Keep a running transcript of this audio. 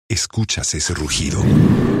¿Escuchas ese rugido?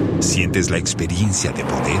 ¿Sientes la experiencia de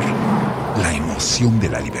poder? ¿La emoción de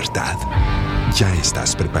la libertad? Ya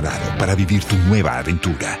estás preparado para vivir tu nueva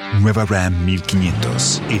aventura. Nueva Ram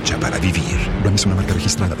 1500, hecha para vivir. Ram es una marca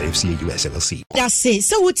registrada de FCA US LLC. That's it.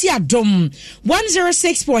 So what's your dom?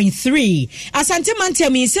 106.3. Asante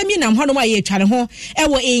mantemi semi nam hono ma ye tware ho e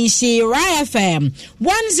wo enshi Rai FM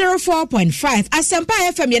 104.5 Asempa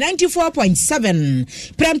FM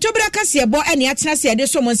 94.7 Premtobra Kasiebo ene atena se de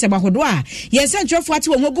so mo nseba hodo a ye sentwefo ate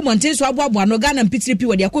wo hogu monten so aboabo no Ghana mpitiripi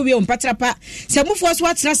wo de akowie wo mpatrapa se mufo so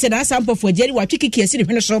atena se na sampofo jeri watwikiki esi ne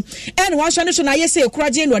hwene so ene wo so ne so na ye se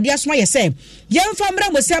ekuraje no de asoma ye se ye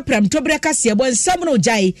mfamra mo se Premtobra Kasiebo nsam no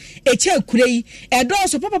jai eche kurei edo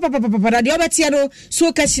so papa de obetia no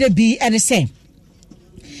so kasire bi ene se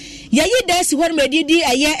yayi desi hon medidi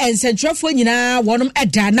aye ensentrofo nyina wonom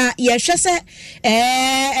edana ye hwese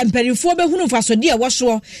emperifo behunu fasode e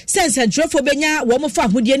woso sensentrofo benya wo mofa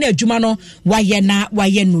hodie na adwuma no waye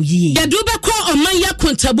no yi yedu beko oman ya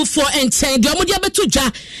kontabufo enten de omode abeto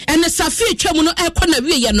dwa ene safi twam no ekọ na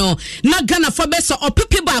wiye no na Ghana fo beso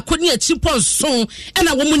opepe ba akọ ni achiponso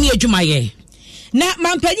ena wo mu ni adwuma ye na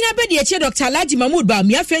mampanyina be de eche Dr. Alhaji Mahmoud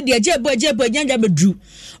Bawumia fe de ejebo nyanja bedru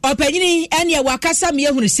opanyini ene wakasa me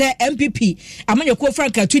ehunu se MPP amanyeko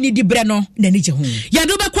Franka tuni di bre no na nije ho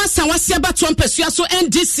yado be kwasa wase abato mpesua so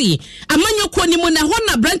NDC amanyeko ni mu na ho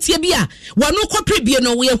na brantie bia wonu koprebie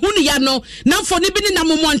no we ehunu ya no na mfo ni bi ni na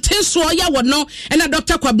momonten so ya wono ena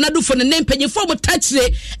Dr. Kwabnadu fo ne mpanyefo mo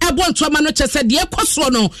tachire ebo ntoma no chese de ekoso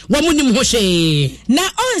no wo munim ho hwe na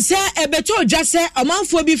onse ebeto odwa se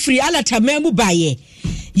omanfo bi free alatamamu baye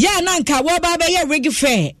ya na nka wo ba be ye regi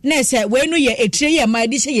fair na se we no ye etire ye ma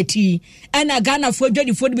di se ye ti ana Ghana fo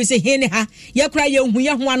dwadifo de bi se he ne ha ye kura ye hu ye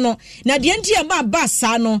ho ano na de nti ye ma ba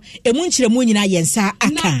sa no emu nkyere mu nyina ye nsa aka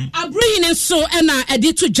na abruyi ne so ana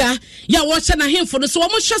edi to dwa ya wo che na hemfo no so wo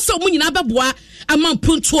mo hwe se mu nyina beboa ama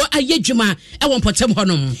mpuntuo ayedwuma e won potem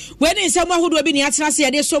honom we ne nsam ahodo bi ne atena se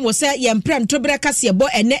ye de so mo se ye mprem to bre Kasiebo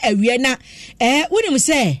ene awie na wonim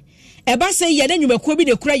se eba say ye na nwumako bi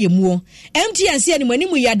de kura ye muo MTN se ani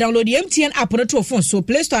manimu ya download the MTN app no to phone so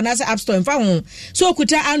Play Store and App Store mfa ho so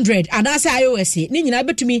okuta Android and iOS ni nyina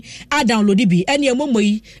betumi a download bi ene emomo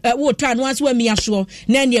yi wo to anu ase wa mi aso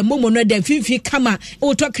na ene emomo no da fifi kama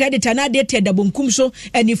wo to credit na data da bonkum so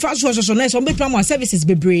eni fa so na so betwa mo services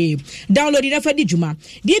bebre download na fa di juma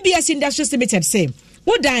DBS Industries Limited say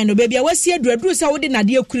wo dan no baby awasi aduru sa wo de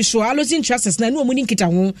nade akuri so alozin trusses na no omuni nkita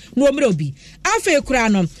ho no omre obi afa ekura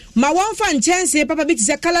no ma wonfa nchense papa bi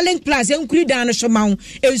tse Color Link Plus enkuri dan no so mawo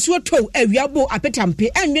ensuo to awiabo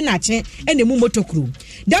apetampe enwe na che enemu motokuru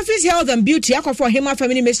Duffy's Health and Beauty akofo Hema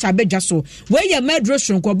Family Mixture bedwa so we ye medro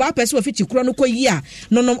shonko ba pese wo fiti kuro no koyi a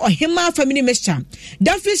nonom Hema Family Mixture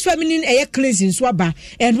Duffy's Feminine Air Cleansing so aba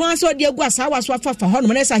enho aso de agu asawa so afafa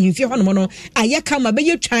hono na sa himfie hono no ayeka ma be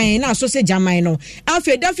ye twan na so se jaman no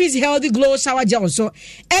afa Duffy's Healthy Glow Shower Gel so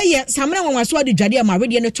eye samra wanwaso ade dwade ma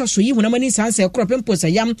wede ne to so yi hunamani sanse kropem posa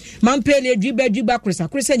yam mampele dwiba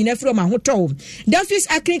krisa nyina firo ma hoto Duffy's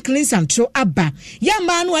Acne Cleanser so aba ya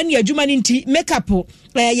ma no ani adwuma ni nti makeup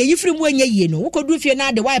ye yifiri mu anya yie no wokodu fie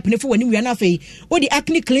na de wipe ne fo wani wia na afei odi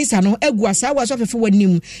Acne Cleanser no egu asawa so afefo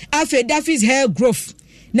wanim afei Duffy's Hair Growth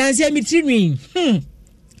nanse mitrinwi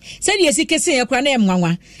Said yes, can say a cranam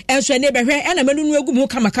mama, and so never heard and a man who go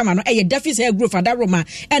kama no a Duffy's Hair Growth at Roma,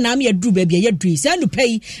 and I'm your drew baby, your dreams, and to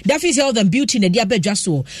pay Duffy's Health and Beauty in the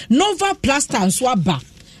Diabejaso, Nova Plaster and Swabba.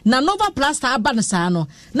 Na Nova Plaster abanasa no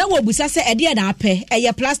na wo busa se ede na ape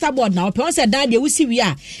eye plaster board na ope se dan de wusi wi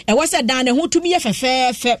a e wo se dan ne ho tumi ye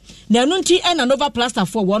fefefe na enu nti na Nova Plaster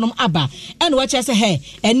for wonom aba ene wo che se he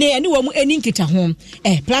ene wo mu eni nkita ho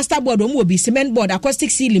plaster board wo mu obi cement board acoustic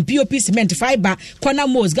ceiling POP cement fiber corner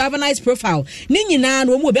moss galvanized profile ni nyina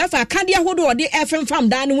no wo mu obi afa kade ahodo ode FM farm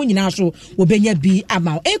dan ne ho nyina so wo benya bi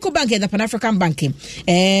ama Eco Bank the Pan African Bank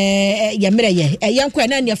ye mere ye yanko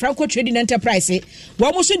na ne Franco Trading Enterprise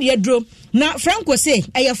wo mu de dro na Franco say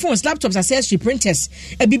phones laptops accessory printers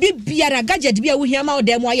bibi biara gadget bia wo hiama o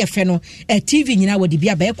dem aye fe no TV nyina wo de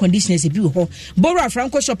bia ba air conditioners bi ho borrow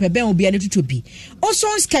Franco shop ben obi ane tutu bi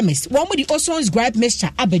Oson's chemist wo mo di Oson's gripe mixture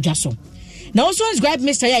abedwa so na Oson's gripe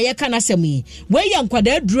mixture ya kana semi we ya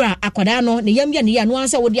nkwada dru a akwada no ne yam ya ne ya no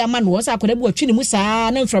ansa wo de ama no so akwada bu atwi ne mu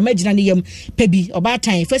saa na mframa gina ne yam pebi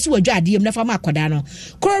obatan fesi wadwa adiyam na fama akwada no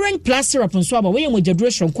current plus syrup nso aba we ya mojaduro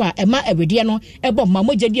shonko a ema ebede no ebo ma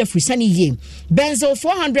mojadi afrisani ye benzo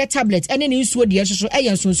 400 tablets ene ne nsuo de yeso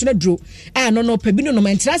nsonso na duro a no pebi no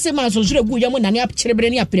mentrase ma nsonso gu yam na ne apcherebere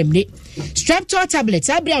ne apremle streptol tablets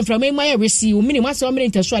abria mframa ma ya resi o minimum so mene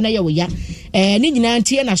ntaso na ya wo ya ni nyina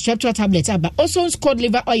ntie na streptol tablets aba Oson's cod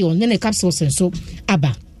liver oil ne capsules nso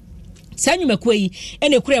aba Sanumako yi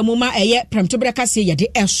ene kura mu ma eye premtobra kase ye de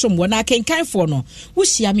esom wona kenkanfo no wo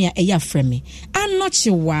hia me a eye afreme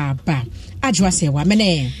anoche wa ba adwa se wa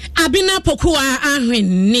mene abina pokuwa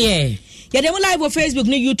ahwennie Yademo live on Facebook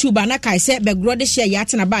ni YouTube anaka ise begro de share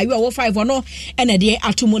yatena ba you are 5 no ene de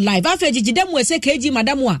atomo live afa gigidemu ese KG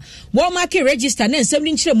madamu a wo mark register na nsem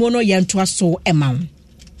ni nkyeremu no ye ntoa so ema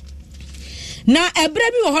na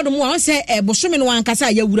ebra bi wo hodo mu a se bosome no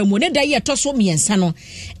ankasa ya wura mu ne da ye toso miensa no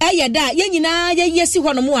ye da ye nyina ye yesi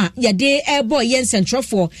hono mu a ye de ebo ye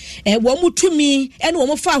nsentrofo wo mutumi ene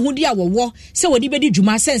wo fa ahodi a wo se wodi bedi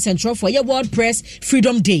dwuma sensentrofo ye World Press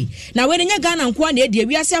Freedom Day na we nya Ghana nko na edi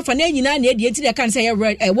wiase afa na nyina na edi enti de kan se ye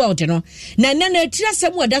world no na tira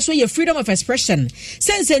semu da so ye freedom of expression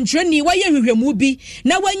sensentroni wa ye hwehwemu bi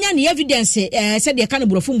na wanya ne evidence se de kan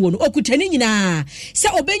burofo mu no okutani nyina se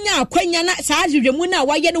obenya akwanya na saa hwehwemu na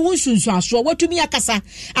waye no wonsunsu aso watumi akasa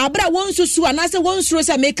abra wonsusu anase wonsuro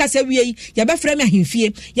se make kasa wie ye be frame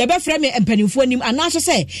ahemfie ye be frame empanimfo nim anaso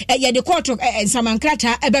se ye de court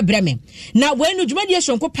nsamankrata ebebreme na wenu dwumadie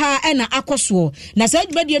sonko pa na akoso na saa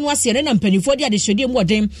dwumadie no ase na empanimfo de adesodie mu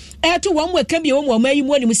odem to wo mu akambie wo mu amayi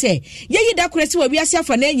mu anim se ye yi da korese wa wiase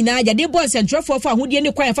afa na nyina ye de bon centrofo fa ahodie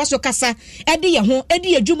ne kwan fa so kasa de ye ho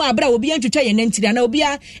de adwuma abra obi antwetwa ye nantira na obi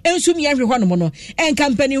a ensumi ahwe ho no no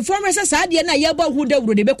enkampanimfo mrese saa de na ye ba huda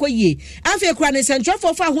wuro de bekoyie afa kura ne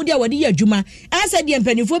centrofo fa ahodie wode ye adwuma asa de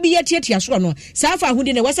empanimfo bi ye tietia so no saa fa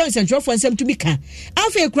ahodie ne wasa centrofo nsem tumi ka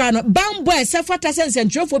afa kura no bambo esafata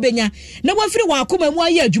centrofo benya na wafiri wa akoma mu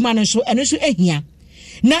aye adwuma no so eno so ehia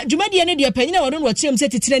na dwumadie ne de panyina wono no kyerem se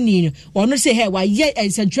titire ni wono se he wa ye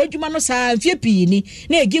ensantwa dwuma no saa mfie pii ni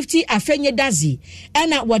na gifti afenye dazi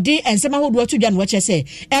ana wode ensema hodo to dwa no che se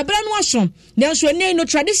ebra no aso na so ne no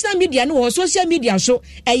traditional media no social media so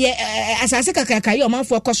eye asase kakaka ye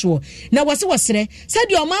omanfo akoso na wose wosere se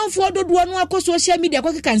de omanfo dodo no akoso social media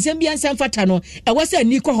kwaka nsem bia nsem fata no e wose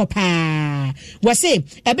ani kɔ hɔ paa wose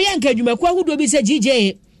ebe ya nka dwuma kwa hodo bi se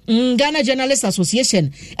GJ Ghana Journalists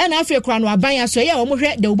Association and Africa no aban so ye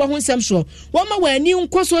omohwe de uba ho nsem so wo ma wani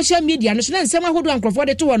nko social media no so na nsem ahodo ankrofo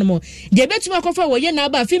de to wono mo de betuma akofa wo ye na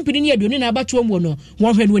aba afimpini ne aduoni na aba to mo no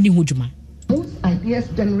wo hwe no ani hudwuma. Most ideas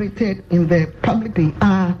generated in the public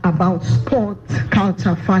are about sport,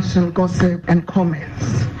 culture, fashion, gossip, and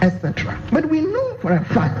commerce, etc. But we know for a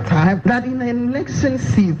fact that in an election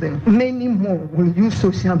season, many more will use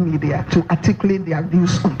social media to articulate their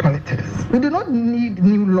views on politics. We do not need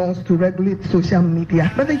new laws to regulate social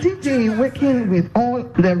media, but the GJ, working with all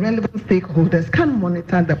the relevant stakeholders, can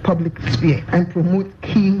monitor the public sphere and promote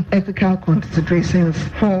key ethical considerations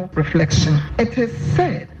for reflection. It is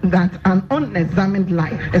said that an unexamined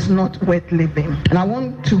life is not worth living. And I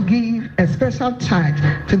want to give a special charge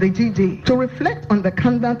to the GJ to reflect on the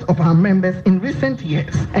conduct of our members in recent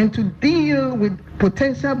years and to deal with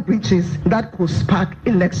potential breaches that could spark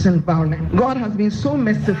election violence. God has been so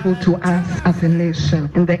merciful to us as a nation.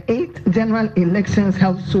 In the 8 general elections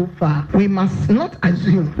held so far, we must not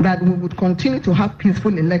assume that we would continue to have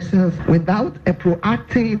peaceful elections without a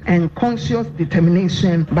proactive and conscious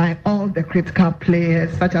determination by all the critical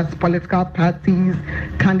players, such as political parties,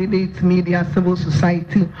 candidates, media, civil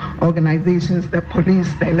society organizations, the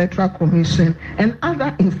police, the Electoral Commission, and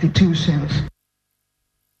other institutions.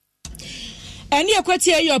 Eni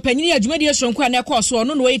akwati ayo panyini adwumadi esonko na ekoso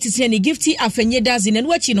no no yetise ni gifti afenye dazi na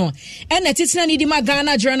nwachi no ena titena ni di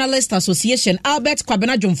Ghana Journalists Association Albert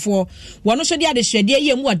Kwabena Dwomfo wono so de adehwede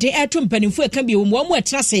ye mu ode eto mpanimfo eka bi wo mu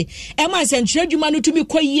etrase e ma nsentwe adwuma no tumi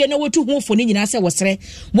koyie na wotu hofo ni nyina se wosere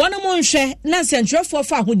wono mo nhwe na nsentwefo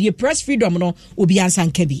fa ahodie press freedom no obi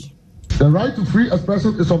ansanka bi. The right to free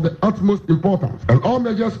expression is of the utmost importance, and all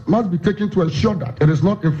measures must be taken to ensure that it is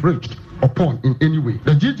not infringed upon in any way.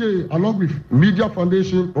 The GJ, along with Media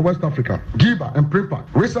Foundation for West Africa, GIBA, and PRIMPA,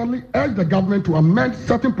 recently urged the government to amend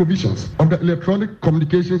certain provisions of the Electronic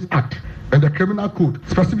Communications Act and the Criminal Code,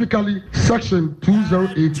 specifically Section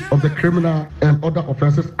 208 of the Criminal and Other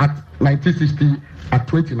Offences Act 1960 at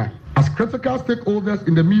 29. As critical stakeholders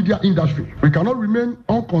in the media industry, we cannot remain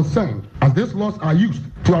unconcerned as these laws are used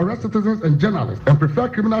to arrest citizens and journalists and prefer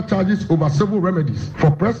criminal charges over civil remedies for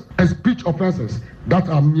press and speech offenses that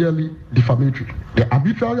are merely defamatory. The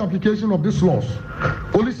arbitrary application of these laws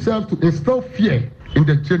only serves to instill fear in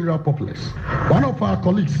the general populace. One of our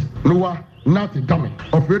colleagues, Noah Nati Dame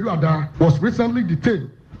of Radio Ada, was recently detained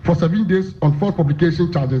for 7 days on false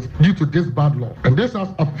publication charges due to this bad law. And this has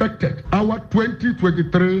affected our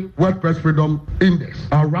 2023 World Press Freedom Index,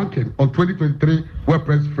 our ranking on 2023 World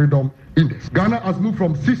Press Freedom Index. Ghana has moved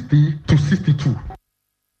from 60 to 62.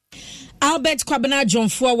 Albert Kwabena John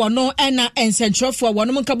for no ena ensentro for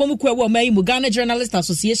one mkabomu kwa wa mai Ghana Journalist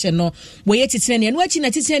Association no we yetitene no achi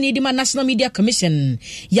na titene di National Media Commission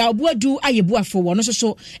ya obuadu ayebua for one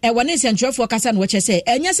so one ensentro for kasa no we se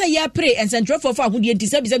enya se ya pre ensentro for ahudie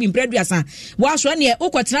ntisa bisa bi mpreduasa wa so ne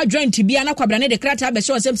ukotena joint bia na Kwabena ne de krata be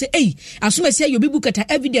so asem se asomasi ayo bibu kata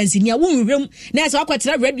evidence ni a wonwrem na se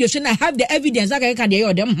akotena radio show na have the evidence aka ka de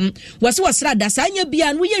yodem wase wasra da sanya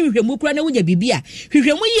bia no ye hwehwemu kura na wonya bibia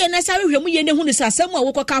hwehwemu ye na sa we have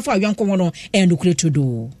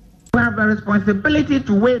the responsibility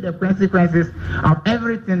to weigh the consequences of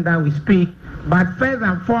everything that we speak, but first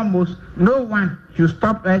and foremost, no one should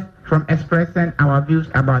stop us from expressing our views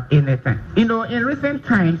about anything. You know, in recent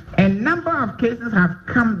times, a number of cases have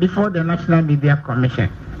come before the National Media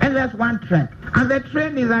Commission. And there's one trend. And the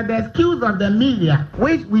trend is that the excuse of the media,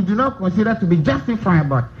 which we do not consider to be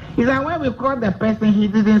justifiable, is that when we call the person, he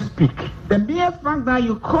didn't speak. The mere fact that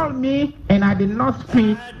you called me and I did not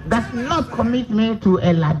speak does not commit me to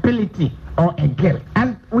a liability or a guilt.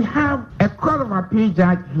 And we have a court of appeal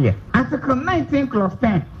judge here. Article 19, clause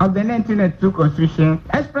 10 of the 1982 Constitution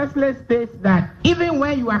expressly states that even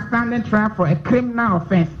when you are standing trial for a criminal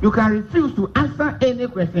offense, you can refuse to answer any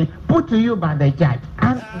question put to you by the judge.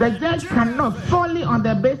 And the judge cannot, solely on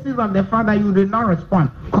the basis of the fact that you did not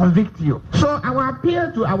respond, convict you. So our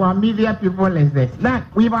appeal to our media people is this, that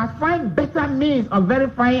we must find better means of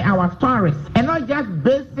verifying our stories and not just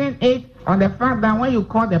basing it on the fact that when you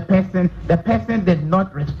call the person did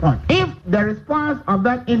not respond. If the response of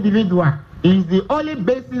that individual is the only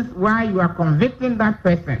basis why you are convicting that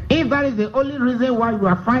person, if that is the only reason why you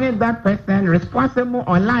are finding that person responsible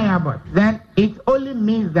or liable, then it only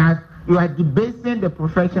means that you are debasing the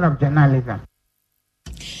profession of journalism.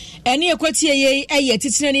 Any equity a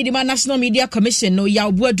titani di National Media Commission no ya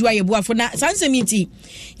obuadu ayebua for na sansemiti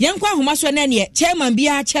yankwa homaso na ne chairman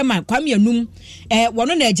bia chairman Kwame Anum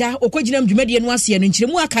wono na eja okogina mdwumade no ase no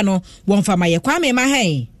nkyiremu aka no wonfa maye Kwame ma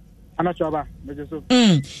han anachoba mejeso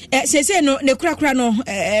sese no ne kura no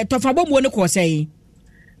tofa bombo ne ko sei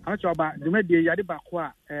anachoba dwumade yade ba ko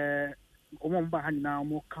a omo mba ha nyina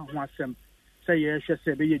mo ka ho asem se ye hwe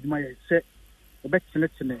se be ye dwuma ye se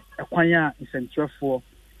obetene ekwan a nsentwefo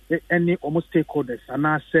any almost stakeholders and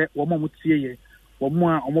I say woman would see ye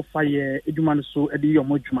woman almost fire eduman so edi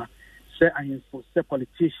yomojuma say and for say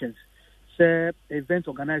politicians say event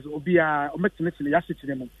organizer obia ometineti yasiti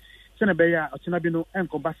dem say na be ya otina bi no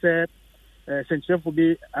enkoba say sentrefo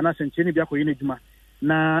bi ana sentreni bi akoyi na eduma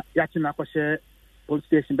na yati na akose police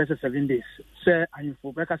station be 7 days say and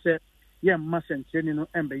for beka say ye ma sentreni no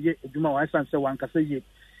embe ye eduma wa san say wanka say ye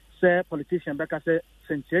say politician beka say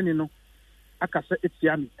sentreni no akasa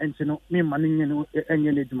etiami entino me maninye no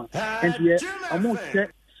enye neduma enye omo che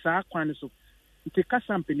saa kwan so nti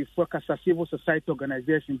kasa mpeni for Kasiebo society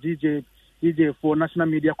organization DJ for National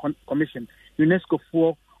Media Commission UNESCO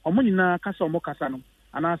for omo nyina kasa omo kasa no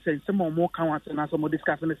ana say nsem omo kan wa na so mo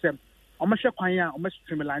discuss ne sem omo hwe kwan a omo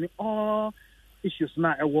streamline all issues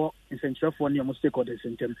na ewo essential for ne omo stakeholders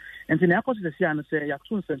ntem enti na yakoso se sia no say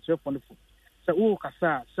yakso essential for no so wo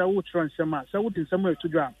kasa so wo tron sema so wo din sema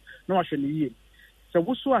etudwa na wa hwe ne yie so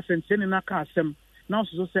wo so asentene na ka asem na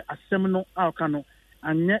so se asem no aka no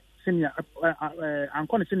anye senior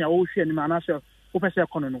ankon senior wo hwe ni ma na so wo pese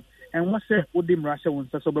kono no en wo se wo di mra se wo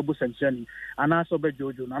nsa so bebu sentene ana so be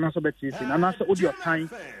jojo ana so be tisi ana so wo di otan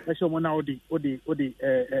e so mo na wo di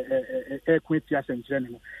equity asentene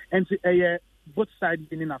no enti both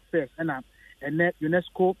sides in affairs and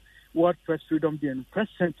UNESCO World Press Freedom Day and Press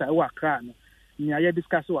Center e wa Accra no ni aye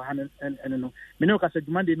discuss wa han no me no ka se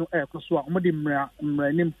dwumade no e koso a omode mra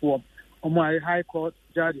nimfo omo high court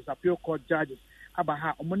judges appeal court judges aba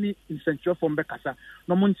ha omo ni incentive for mbekasa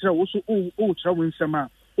no mo ntira wo so o tira wo nsema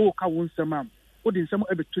o ka wo nsema o di nsema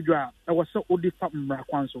ebetudwo a e wo se o di fa mra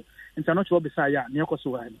kwan so nta no che obisa ya ne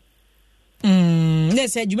koso wa ni ne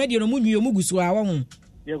se dwumade no munwie mugusu a wo ho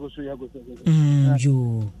yegoso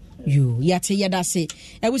yo yate yadase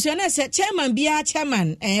ebusu na se chairman bia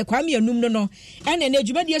chairman Kwame Anum no ene na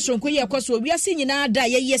adwumade sonko ye kwaso obiase nyina da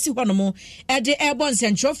ye yesi hono e de ebon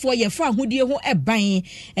sentrofo ye fa ahodie ho eban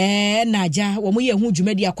naja wo mo ye hu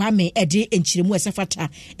adwumade Kwame e de enchiremu esefata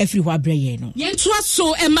afiri ho abraye no yentu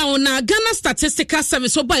aso ema ona Ghana Statistical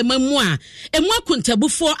Service oba emamu a emu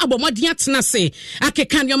akontabufo abomodin atena se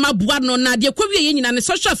akekan yo maboa no na de kwawie ye nyina ne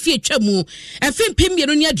social fee atwamu afim pem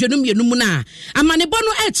yenu ne aduonum yenu mu na amanebo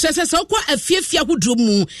no kyerɛ sɛ wokɔ afiafia hodro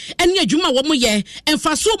mu ɛne adwuma wɔ mo yɛ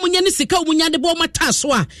ɛmfaso mu nya ne sika mu nya de bɔ mata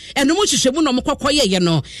so a ɛno mu hyehyɛ mu na mo kɔkɔ yɛ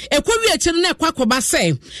no ɛkɔwi akyi no na ɛkɔba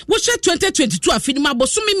sɛ wohyɛ 2022 afini ma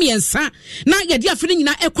bosome miɛnsa na yɛde afini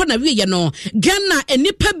nyina ɛkɔ na wiye no Ghana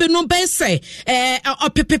enipa bi no bɛyɛ sɛ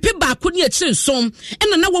ɔpepepe baako ne akyire nsom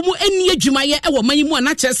ɛna na wɔn mu ani adwumayɛ ɛwɔ man yi mu a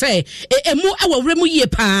na kyerɛ sɛ emu ɛwɔ wura mu yie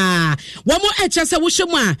paa wɔn mu ɛkyerɛ sɛ wohyɛ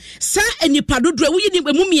mu a saa enipa dodoɔ woyi ni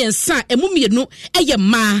emu miɛnsa emu mienu ɛyɛ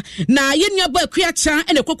mmaa na yɛn nyaba akuakyerɛ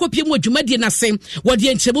ɛna kɔkɔ pie mu adwumadie n'ase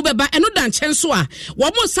wɔde nkyɛmu bɛba ɛno da nkyɛn so a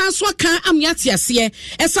wɔn mu san so aka amiate aseɛ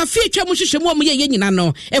ɛsafi atwa mu hyehyɛ mu wɔn yɛ nyina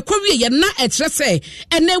no ɛkɔ wie yɛ na ɛkyerɛ sɛ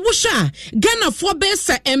ɛna wohyɛ a Ghana foɔ bɛyɛ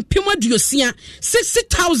sɛ mpem aduosia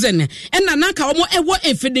 60,000 ɛna nanka wɔn ɛwɔ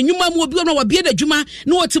mfidi nnwuma mu obi wɔn wɔbie n'adwuma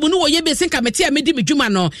na wɔte mu no wɔyɛ bɛsi nkamete a medi me dwuma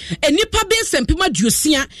no enipa bɛyɛ sɛ mpem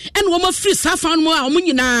aduosia ɛna wɔn afiri saa fa no a wɔn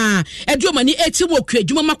nyinaa ɛde wɔn ani ɛti wɔ kua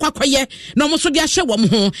adwuma ma kwakɔyɛ na wɔn nso de ahyɛ wɔn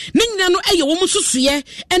ho ne nyinaa no ɛyɛ wɔn susuyɛ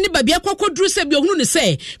ɛne baabi akɔkɔ duru sɛ bi ohunu ne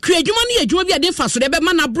sɛ kua adwuma no yɛ adwuma bi a de fa so de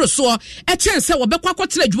bɛma na aboro soɔ ɛkyɛn sɛ wɔbɛkɔ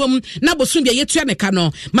akɔtena adwuma mu na bosom bi yɛtua ne ka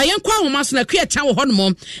no ma yɛnkɔ ahoma so na kua ɛkyɛn wɔ hɔ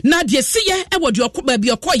nom na deɛ si yɛ ɛwɔ deɛ ɔkɔ baabi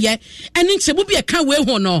ɔkɔyɛ ɛne nkyɛmu bi ɛka wei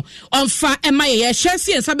ho no ɔmfa ɛma yɛ yɛhyɛ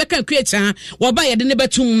si nsa bɛka kua ɛkyɛn wɔba yɛde ne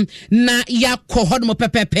bɛtum na yɛakɔ hɔ nom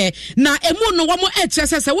pɛpɛpɛ na emu no wɔn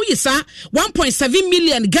ɛkyerɛ sɛ woyi saa 1.7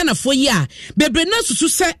 million Ghana foɔ yi a bebree na susu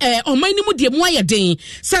sɛ ɔman ne mu deɛ mu ayɛ den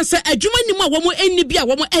sɛ adwuma ne mu a wɔn ɛni bi a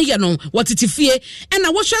wɔn ɛyɛ no wɔtete fie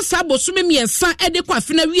ɛna wɔhyɛ saa bosome mmiɛnsa ɛde kɔ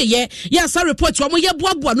afena wieyɛ yɛ asa report wɔn yɛ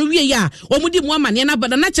boaboa no wieyɛ a wɔn di mu amaneɛ na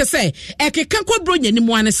bana na kyɛ sɛ ɛkeka kɔduro nyɛ ne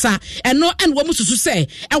mu anesa ɛno ɛna wɔn susu sɛ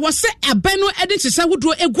ɛwɔ sɛ ɛbɛn no ɛde nhyehyɛ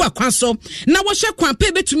ahodoɔ egu akwan so na wɔhyɛ kwan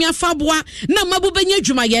pɛ betumi afa aboa na mmabu bɛnyɛ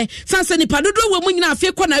adwumayɛ sanse nipa dodoɔ wɔ mu nyinaa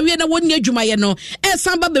afei kɔ na wie na wɔn nyɛ adwumayɛ no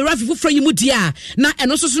ɛsan ba bɛwura afi foforɔ yi mu di a na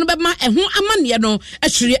ɛno nso no bɛma ɛho amaneɛ no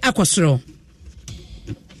ahyire akɔ soro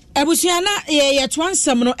abusua na yɛtoa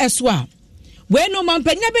nsɛm no ɛso a wei no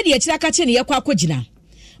mampanyina bɛde akyire aka kye ne yɛkɔ akɔgyina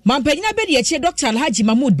mampanyina bɛde akyire Dr. Alhaji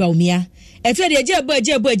Mahmoud Bawumia efe de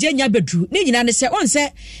agye nya bedru ne nyina ne se on se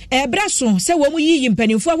bra so se wo mu yiyi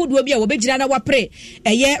mpanimfo ahodo bi a wo begyina na wapre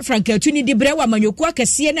eye Frankatu ni dibre wa manyoku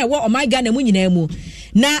akese na wo omaiga na mu nyina mu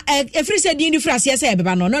na efiri se din di frase se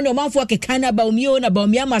ebeba no no manfo keka na Bawumia na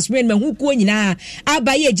Bawumia masmen mahu kuo nyina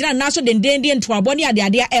abaye gyina na so dendende ntoabo ne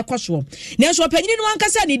ade ekoso na so panyini no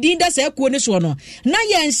ankasa ne din da se kuo ne so no na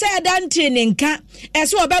ye nse adante ne nka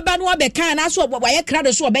ese obeba no obeka na so waye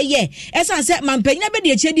krado so obeye esan se mampanyina be de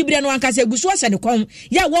eche dibre no ankasa guso asane kon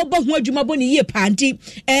ya wo bo ho adwuma bo ne yie panti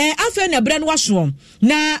afa na bra no waso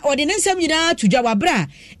na ode ne nsam nyina tudwa wabra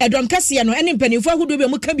edom kase no ene mpanimfo ahodo bi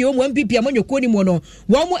mu ka bi wo mu MPP amanyoko ni mu no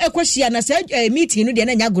wo mu ekohia na sa meeting no de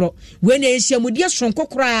na nyagro we na ehyiamudie sonko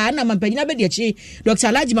kra na mampanyina be de echi Dr.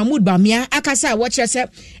 Alhaji Mahmoud Bawumia akasa wo kire se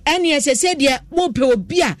ene esese de mo pe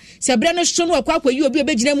obi a se bra no so no akwa yi obi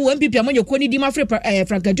obegyina mu MPP amanyoko ni di mafre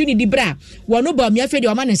Frankatu ni di bra wo no Bawumia fe de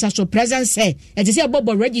o ma ne sa so presence e te se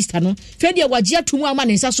bobo register no dia wagye tumu ama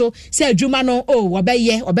ne nsa so se adwuma no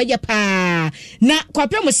obeye pa na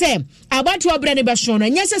kwapem se abatu obra ne beso no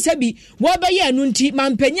nyese se bi wobeye anu nti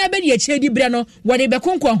mampanya be de akyire di bre no wode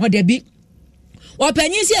bekonkon hodabi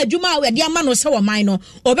opanyin si adwuma a wede ama no se wo man no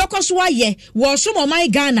obekoso aye wo so mo man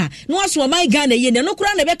Ghana no so mo man Ghana ye ne no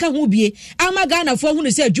kura na beka ho bie ama Ghana fo hu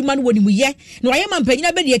no se adwuma no woni mu ye na waye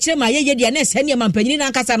mampanyina be de akyire ma ye de na se ne mampanyina na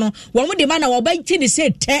nkasa no wo mo de ma na wo ba ti ne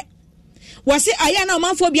se te wasi aya na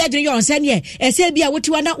manfo bi adwene yon sane ese bia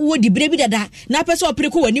wotiwa na wo dibre bi dada na pese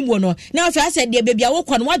opreko wani mu no na afa ase de bebia wo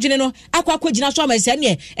kɔ no wadwene no akwa so ma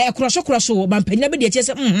sane kroso mampanyina be de eche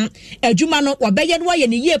se adwuma no obeye no ye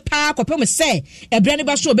ne yie pa kopem se ebre ne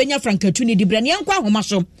ba so obenya Frankatu ni dibre ne yankwa ahoma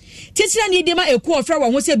so titira ni de ma eku ofra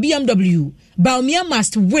wo ho se BMW Bawumia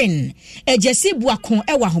must win ejesi buakon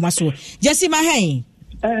ewa ahoma so jesi ma hen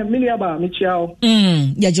miliaba michiao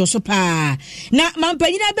ya joso pa na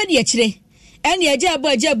mampanyina be de ekyire ene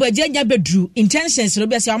agye nya bedru intentions no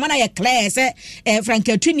be se amana ye clear se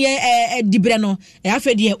Frankatu ni dibre no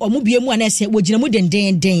afa de omubie mu ana se wogina mu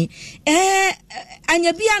dendenden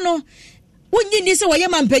anya bia no wonyi ni se woye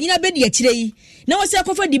mampanyina be de akyire yi na wo se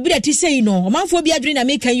akofa dibre ti sei no omanfo bi adwene na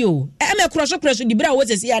meka yo me kroso dibre a wo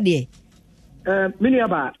se sia de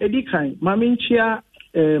miliaba edikan maminchia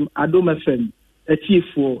Adom FM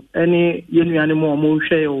etiefo ene yenuane mo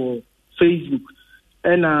hwe wo Facebook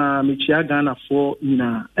ena michia Ghana for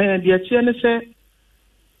nyina de atie ne se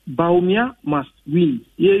Bawumia must win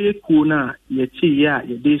ye ku na ye tie ya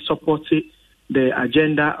ye dey support the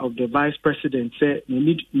agenda of the vice president say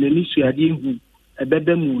ne suade hu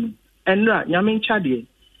ebebe mu no enra nyame ncha de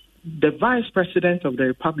the vice president of the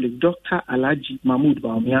republic Dr. Alhaji Mahmoud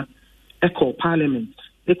Bawumia echo parliament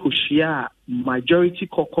ekoshia majority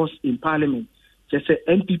caucus in parliament. Just say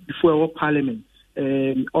MPP for our parliament.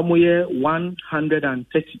 Omoye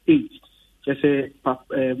 138. Just say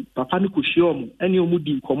papa no koshia any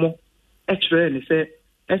omudi nkomo. Echre ne say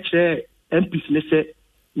echre MPs ne say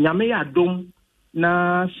nyame ya dom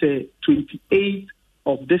na say 28th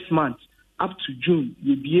of this month up to June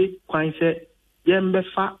yebie kwan say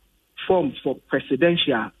yembefa form for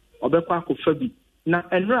presidential obekwa kofabi na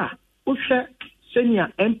enra ohwe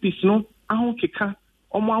senior MPs no ahon keka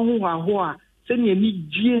omo aho a senior ni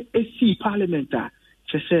gie esi parliament a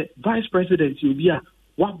chese vice president yobi a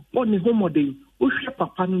wa boni homoden ohwe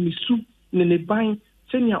papa no misu ne ban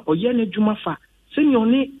senior oye ne dwuma fa senior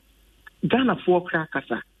ni Ghana for kra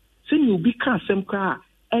kasa senior bi ka asem kra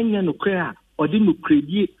enye no kra odi no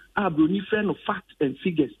kredie abroni friend of facts and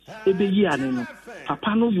figures ebe yi ane no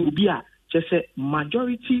papa no yobi a chese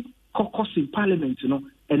majority caucus in parliament no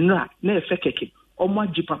enra na efekeke omo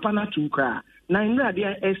agi papa na tunkra na enra de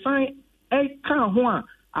esan ka ho a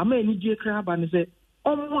ama eni gie kra ba ne se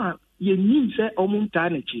omo a ye nim se omo nta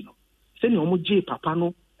na chi no se ne omo gie papa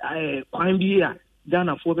no kwan bi a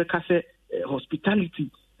Ghana for be ka se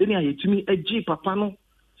hospitality se ne ayetumi agi papa no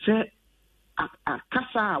se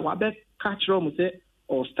akasa wa be catch rom se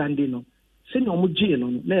or standing no se ne omo gie no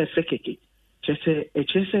na efekeke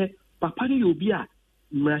chese papa ni obi a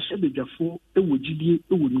mrashe bedwafo ewogidie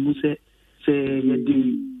ewonimu se ye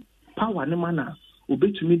de power ne mana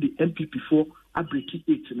obetumi de MPP for abreki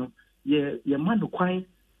 8 no ye manu kwan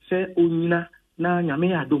se onyina na nyame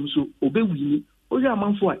ya dom so obewini oje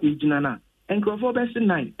amanfo a ejina na enkrofo be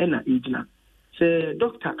 9 na ejina se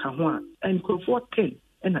doctor ka ho a enkrofo 10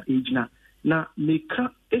 na ejina na meka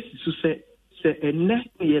esisu se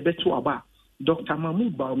enne ye beto aba Dr.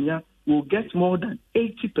 Mahmoud Bawumia will get more than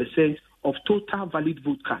 80% of total valid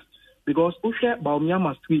vote cast because Oshe Bawumia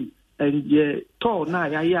must win and ye to na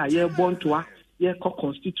ye born to ye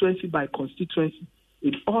constituency by constituency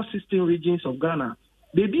in all 16 regions of Ghana.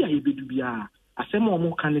 Baby a be dubia asemo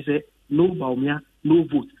mo kan say no Bawumia no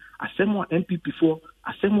vote asemo MPP for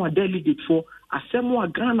asemo delegate for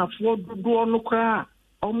asemo Ghana for do no kra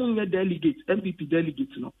omo delegate MPP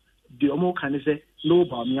delegate no the omo kan say no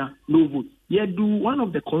Bawumia no vote. Ye do one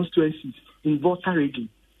of the constituencies in Volta region.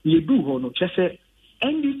 Ye do hono chese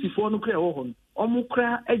NDC for no kra ho omo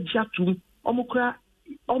kra ejatum omo kra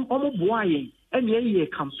omo boaye any ye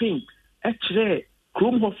campaign ekre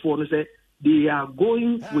krom ho for no say they are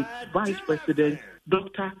going with Vice President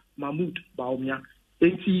Dr. Mahmoud Bawumia.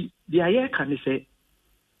 Enti the aye kan say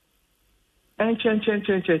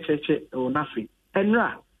enche o nafi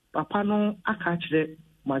enra papa no aka kire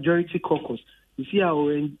majority caucus. You see how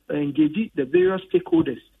engage the various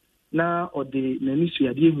stakeholders now or the Nanisu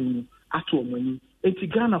Yadi at Omani.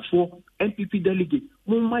 Enti Ghana for MPP delegate,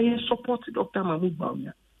 Mumma support Dr. Mahmoud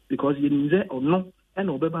Bawumia because you need or no, and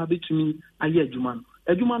Obeba between Aye Juman.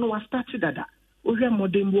 Ejumano was started that. Oje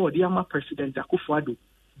Modembo or the Ama President Akufo-Addo,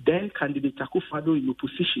 then candidate Akufo-Addo in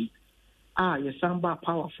opposition. Yesamba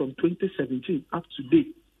power from 2017 up to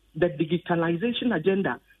date. The digitalization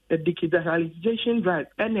agenda, the digitalization drive,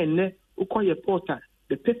 NNE. Ukoye portal,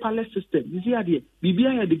 the paperless system. You see the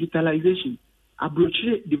BBI digitalization, approach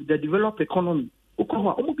the developed economy.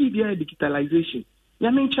 Ukoha omo BBI digitalization.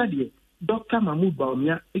 Yamencha die Dr. Mahmoud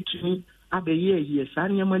Bawumia etuni abeye ye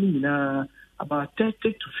sanya mani na about 30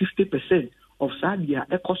 to 50% of sadia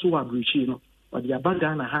ekoso approach no. But the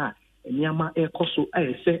abanga na ha enyama ekoso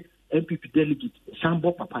ayese MPP delegate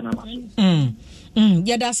Sambo Papa Nama.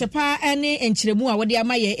 Yada sepa ene enchiremu a wode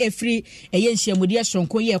ama ye efri eye nhyiamudi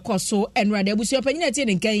asonko ye ekoso enrade abusu opanyina tie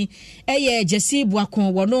nkan eye Kasiebo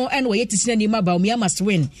akon wono ene wo yetisina ni ma Bawumia must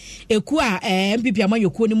win eku a MPP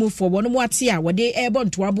amanyokuo ni mu fo wono mu ate a wode ebo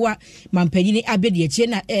ntoaboa mampanyini abedi eche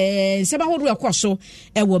na seba hodo ekoso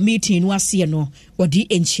ewo meeting no ase no wode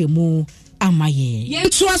enchiemu amaye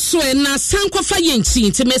yentu aso na sankofa yenchi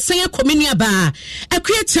ntemesen akomenua ba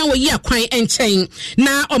akuetan wo yi akwan enchen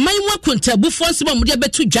na omanwa kontabufo nsiba mu de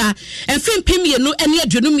betu dwa enfempem ye no ene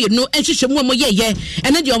adwenu me no enhyehyemu mo yeye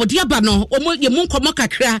ene de obode aba no omo ye mu nkomo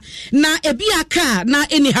kakra na ebi aka na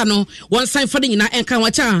eni ha no won san fode nyina enka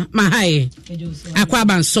wacha mahai akwa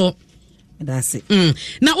banso that's it.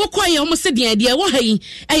 Na okoye omo se de ade wo hai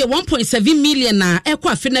eye 1.7 million na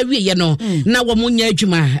ekwa afi na wiye no na wo munya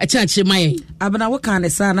adwuma akyakye mai abana wo kan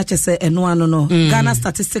sa na kyese eno ano no Ghana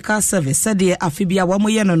Statistical Service said the afi bia wo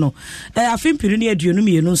moye no no afi mpiri ne aduonu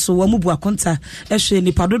mienu so wo mu bu akonta ehwe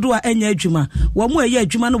nipa dodo a enya adwuma wo mu eye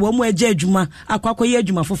adwuma no wo mu agye adwuma akwakoye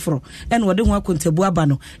adwuma foforo ene wo de ho akontabu aba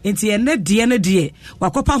no enti ene de ne de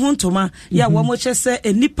wakopa ho ntoma ya wo mo kyese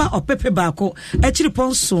enipa opepe baako akiri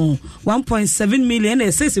ponso 1 3.7 million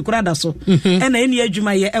esesi kurada so ena eni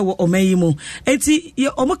adwuma ye ewo omayimu enti ye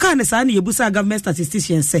omoka ne saa ne yebusa government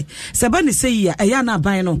statisticians se ba ne sei ya eya na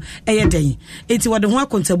aban no eye den enti wode ho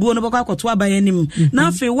akontabuo no bako akoto aban anim na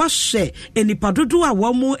afi wahye enipa dodo a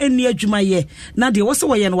wo mu eni adwuma ye na de wo se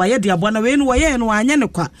wo ye no waye de aboa na we no waye no anya ne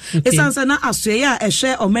kwa esanse na asoe ya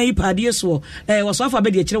ehwe omayi pade so wo so afa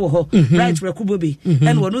be de kire wo ho right rekubobi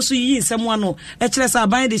en wo no so yi nsem ano e kire sa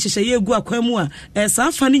aban de hyehye ye egu akwa mu a sa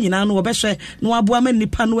afa ne nyina no wo be hwe no aboa ma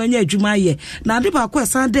nipa no anya adwuma ye na ade ba kwa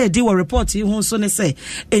san de wo report yi ho so ne say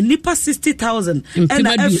enipa 60,000 and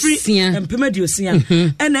every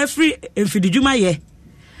empemediosia and every enfidijuma ye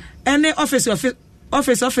any office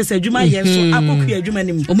adwuma ye so akokua adwuma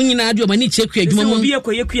nim omunyina ade omani chekua adwuma mu obi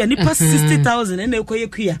ekoyekua nipa 60,000 and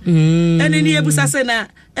ekoyekua and ni ebusa se na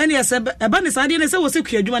and yes eba ne sade ne se wo se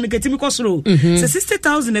kua adwuma ne ketimi kosoro se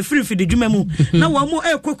 60,000 e free fidi adwuma mu na wo mo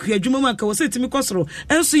ekokua adwuma mu aka wo se timi kosoro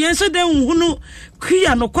enso yen se den hunu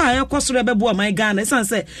kua no kwa ekosoro ebebo aman Ghana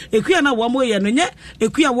sanse ekua na wo mo ye no nye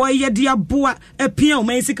ekua wo ye de aboa epia o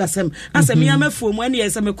man sikasem asem ya mafuo mu ene ye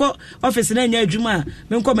se mekọ office na nya adwuma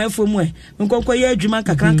me nkọ mafuo mu me nkọ ye adwuma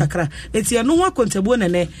kakra eti no ho akontabuo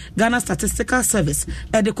nene Ghana Statistical Service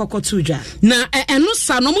e de kokotuja na eno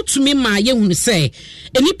sa no mutumi ma ye hunu se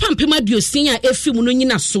enipa mpema diosin a efi mu no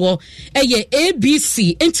nyina so eye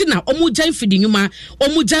ABC enti na omuja mfidi nyuma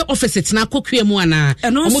omuja office tena kokue mu ana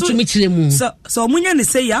omutumi kire mu so omunya ne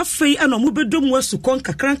say afei ana omubedom wasu kon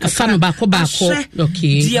kakran afano bako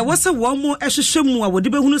okay dia wose wo mu ehwehwe mu a wode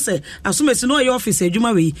behunu se asomesi no ye office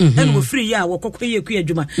adwuma we ene wo free ya wo kokoye ku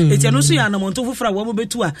adwuma eti no so ya na monto fofora wo mu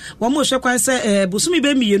betu a wo mu hwe kwan se busumi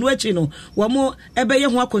be mienu achi no wo mu ebeye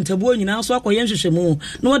ho akontabuo nyina so akoye nhwehwe mu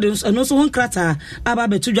no wode no so ho nkrata aba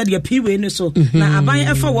betu dwa de piwe ne so na aban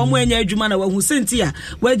efa wo mu anya adwuma na wahu senti a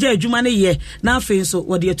waja adwuma ne ye na afei so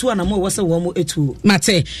wode etu ana mo wo se wo mu etu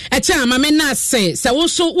mate echa mame na se wo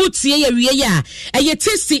so utie ye wie ya eye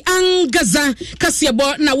testi angaza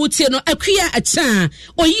Kasiebo na wotie no akua echa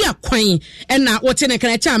oyi akwan na wote ne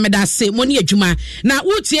kana echa meda se mo ne adwuma na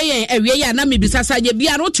wotie ye awie ya na mebisasa ye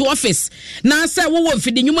bia no to office na se wo wo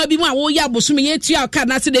mfidi nyuma bi mu a wo ya bosumi ye tua ka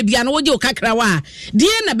na se de bia no wo je okakra wa die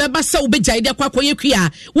na beba se wo begyae de kwakoye kua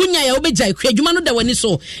wunya ya wo begyae kua adwuma no da wani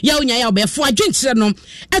so ya wunya ya obefo adwenkyere no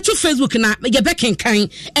eto Facebook na ye bekenkan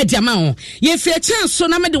ediama ho ye fi chance so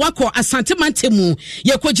na me de wakọ asante mantemu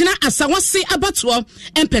ye kogina asawase abato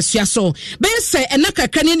empesua so be se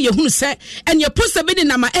enakaka ne ye hunu se enye poster be de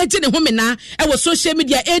na ma eje ne homena e wo social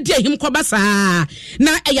media edi ahim kwabasa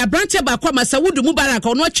na eya branch ba kwa Masawudu Mubarak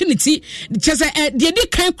ono atwiniti chese de di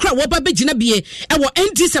kan kra wo ba begina bie e wo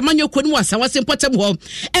ND semanyo koni wasawase mpotem ho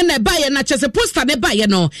ena ba ye na chese poster ne ba ye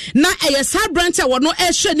no na eye sa branch a wono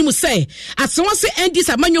e hwe ni mu se asawase ND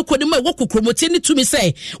semanyo koni ma wo kokromoti ni tumi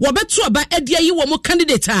se wo betu aba edi ayi wo mo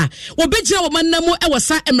candidate a wo begina wo mannamu e wo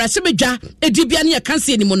sa emrase bedwa edi bia ne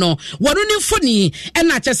kanse ni mu no wono ni mfoni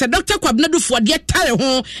ena chese Dr. Kwabnadufo de tare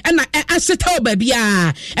ho ena aseta oba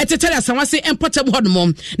bia etetare asawase empotem ho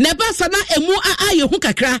no na ba sa na emu aye hu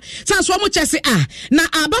kakra sanso mo chese na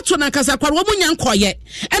abato na kasa kwaro mo nyankoye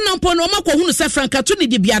ena mpo no makọ hunu se frankato ni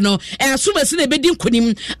dibia no asumasi na bedi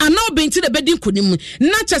nkonim ana obenti na bedi nkonim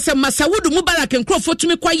na chese Masawudu Mubarak nkrofo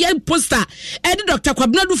tumi kwaye poster edi Dr.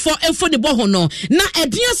 Kwabnadufo enfo ni bo ho no na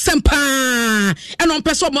edian sempa ena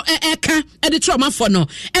mpeso mo eka edi trauma fo no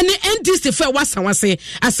ene NDC fe wasawase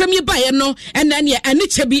asem ye baye no ena ne ani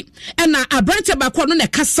chebi ena abrante ba ko no ne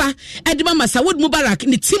kasa edi Masawudu Mubarak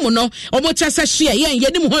ni timu no omo chese hye yen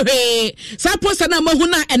yenim ho hwe sa poster na mahu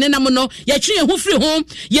na ene nam no ye twe ye ho free ho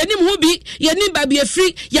yenim ho bi yenim ba bi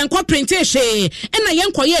free yenkọ print hye ena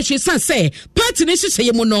yenkọ ye hye san se party ni hye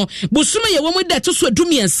ye mu no busuma ye wo mu da to so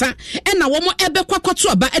adumiensa ena wo mu ebe kwakoto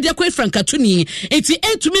aba ede kwa frankato ni enti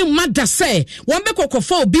entumi mada se wo be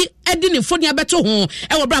kokofo obi edi ni foni abeto ho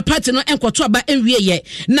e wo bra party no enkoto aba enwie ye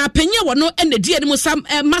na penye wo no ena die ni mu sam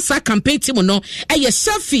massa campaign team no eye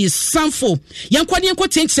selfie sanfo yenkọ ni enko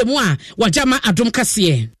tenchemu a wajama adom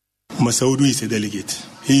kase. Masawudu is a delegate.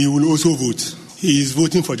 He will also vote. He is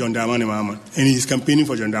voting for John Dramani Mahama and he is campaigning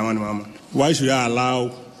for John Dramani Mahama. Why should I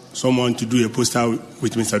allow someone to do a poster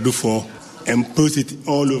with Mr. Dufo and post it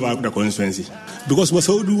all over the constituency? Because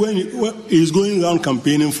Masawudu, when he is going around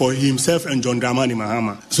campaigning for himself and John Dramani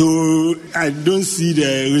Mahama. So I don't see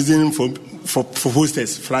the reason for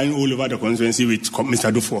posters flying all over the constituency with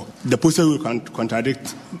Mr. Dufo. The poster will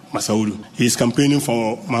contradict Masawudu. He is campaigning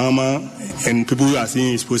for Mahama and people are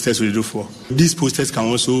seeing his posters with Dufo. These posters can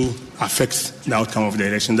also affect the outcome of the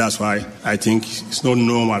election. That's why I think it's not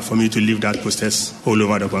normal for me to leave that posters all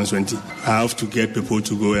over the constituency. I have to get people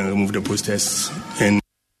to go and remove the posters.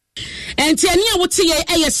 And enti eni a wote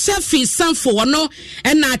ye selfie sanfo no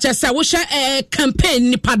na kyesa wo hwe campaign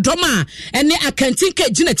nipa doma ene akantinka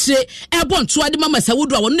gina kire ebonto ade mama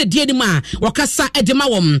Masawudu a wono na die nim a wakasa edema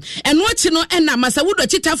wom eno achi no na Masawudu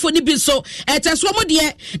chitafo ni bi so eteso mo de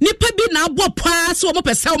nipa bi na abo pa se wo mo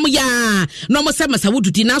pese wo ya no mo se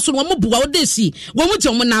Masawudu di na so wo mo buwa wo desi wo mo je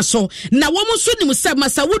mo na so na wo mo so nim se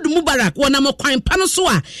Masawudu Mubarak wona mo kwan pa no so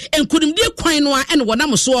a enkunimdie kwan no a ene wona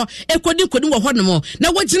mo so ekodi wo ho no mo na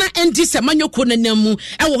wogina endi se manyoko na namu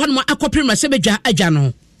e wo ho no akopirima se bedwa adwa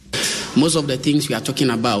no. Most of the things we are talking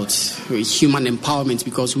about is human empowerment,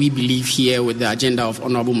 because we believe here with the agenda of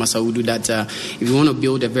Honorable Masawudu that if you want to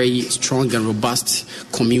build a very strong and robust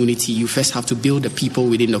community, you first have to build the people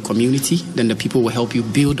within the community, then the people will help you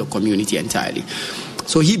build the community entirely.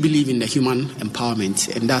 So he believes in the human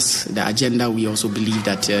empowerment, and that's the agenda we also believe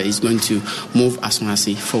that is going to move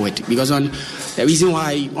Aswance forward. Because the reason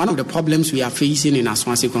why, one of the problems we are facing in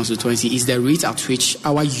Aswance constituency is the rate at which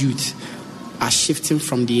our youth are shifting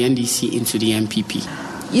from the NDC into the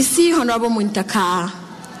MPP. You see, Honorable Muntaka,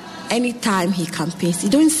 anytime he campaigns,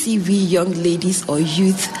 you don't see we young ladies or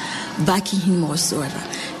youth backing him whatsoever.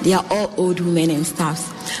 They are all old women and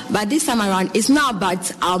stuff. But this time around, it's not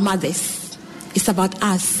about our mothers. It's about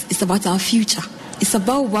us. It's about our future. It's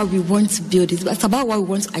about what we want to build. It's about what we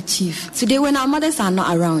want to achieve. Today, when our mothers are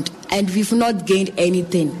not around and we've not gained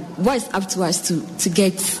anything, what is up to us to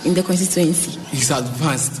get in the constituency? He's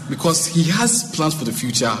advanced because he has plans for the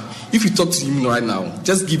future. If you talk to him right now,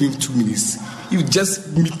 just give him 2 minutes. You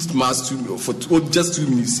just meet Mars for just 2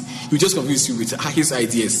 minutes. You just convince you with his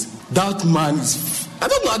ideas. That man is... I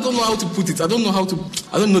don't know how to put it. I don't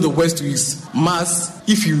know the words to use. Mars,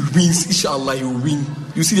 if he wins, inshallah, he will win.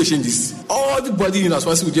 You see the changes. All the body in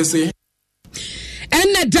Aswasi will just say...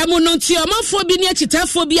 ena damononti amafo bi ne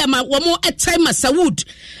chitafo bi ama wo mo etai Masawud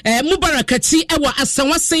Mubarakati ewa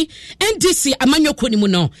Asawase NDC amanyoko ni mu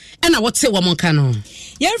no ena wote wo mo nka no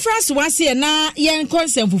yen France wase na yen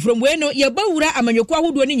konsem fufuro we no ye bawura amanyoko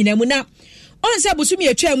ahodo ni nyina mu na on se busumi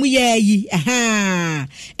etwa mu yayi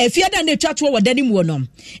efiada na etwa to wo dani mu no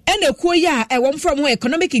ena kuo ya wo from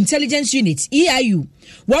Economic Intelligence Unit EIU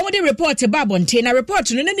one the report babonte na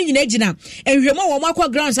report no ne nyina gina ehwemo wo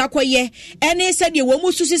makwa grounds akoye ene said ye wo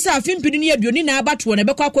mususi sa afimpini ne aduoni na abato na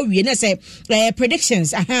bekwa akwa ne se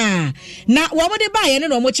predictions na wo de ba ye ne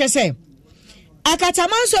no mo chese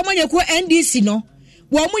akatamanso amanyeko NDC no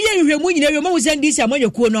wo mo ye ehwemo nyina ehwemo wo NDC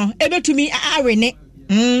amanyeko no ebetumi awene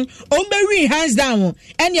ombewi hands down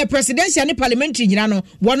and your presidential and parliamentary nyina no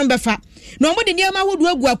wono befa no mo de niam ahodo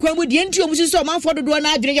agu akwamu de enti omusi so manfo dodo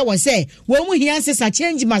na adwene ye wo se wo mu hia se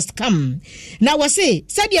change must come na wo se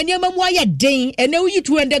sadia niam mu aye den ene uyi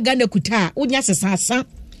 200 Ghana kuta unya sesasa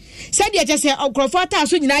sadia je se okrofo ata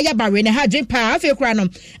so nyina ya bare ne ha dwen pa afi kura no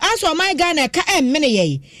aso my Ghana ka emmene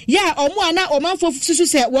ye ya omo ana omanfo susu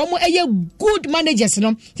se wo mo eye good managers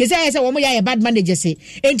no ke se wo mo ya bad managers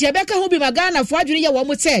enti ebeka ho bi Ghana fo adwene ye wo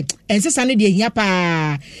mo se ensesa ne de hia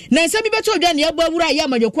pa na nsa bi beto dwa ne abo awura ya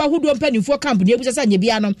amanyoko ahodo mpanifo camp ne ebusa sa nya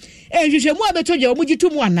bia no ehwehwemu abeto dwa wo mo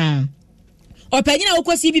gitumu ana opanyina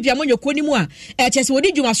okosi bibia amanyoko ni mu a chese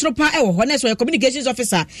wodi dwuma soro pa e wo ho na so communications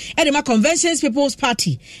officer e de ma Conventions People's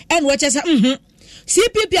Party and wo chese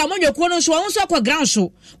CPP amanyoko no so won so akwa ground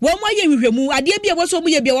so wo mo aye hwehwemu ade bia wo so mo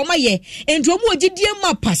ye bia wo ma ye ento mo ogidie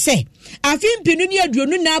ma pase afimpinu ni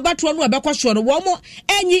aduonu na abato no abekwaso no wo mo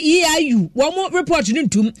enyi EIU wo mo report ni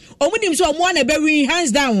ntum omunim so mo na be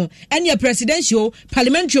hands down and your presidential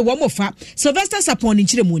parliamentary wo mo fa Sylvester Sapon ni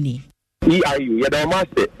chiremuni EIU, yeah, the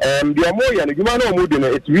master. The more and you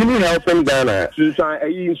know, it's really helping Ghana. Susan,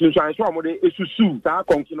 so that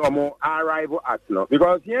continue arrival at no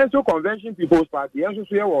because the so Convention People's Party, the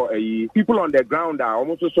so people on the ground are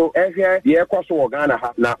almost so here the course of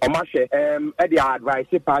Ghana now Omashe at the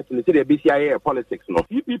advisory party in the BCIA politics no.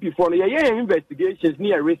 PPP for the investigations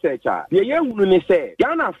near researcher. The young woman say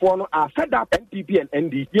Ghana for are fed up NPP and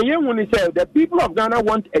ND. The young woman say the people of Ghana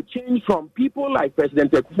want a change from people like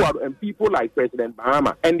President Kufur and people like President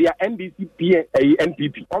Bahama and their NDC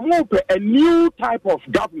NPP. A new type of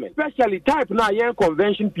government, especially type now young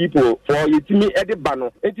convention people for Yitimi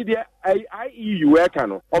Edibano, into the IEU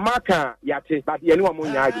Ekano, Omaka Yate, but anyone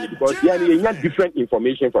because they are different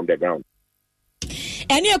information from the ground.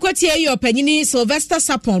 Eni akwati your penini Sylvester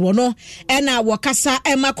Sapon wono ena wakasa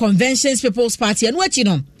Emma Conventions People's Party enu achi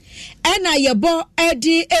no ena yebo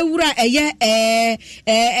edi ewura eye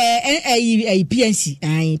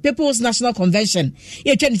PNC People's National Convention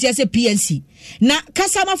ye twa ntia se PNC na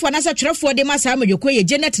kasama fo na se twerefo de masa amedweko ye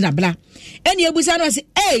Janet Nabla eni ebusa no se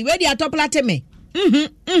we dey atop plateme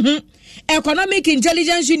Economic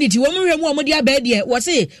Intelligence Unit wo mu hwemu omodi abedie wo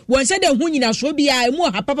se won se de hu nyina so bia emu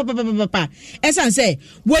ha papa esan se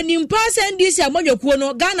woni mpa se ndisi amonyokuo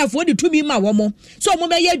no Ghana fo de tumi ma wo mo so mo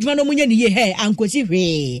be ye adwuma no munya niye he ankosi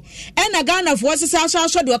hwe ena Ghana fo sesa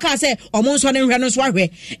so de o ka se omo nso ne hwe no so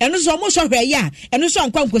ahwe eno so omo so hwe ya eno so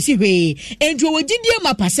ankwa ankosi hwe endu wo gidie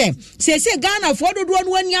mapa se Ghana fo dodo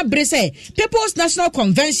no ani abre se People's National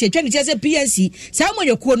Convention twani se PNC sa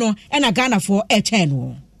amonyokuo no ena Ghana fo echen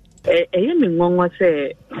no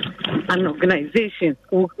say an organization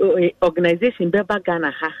beba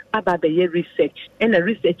Ghana ha aba be research and a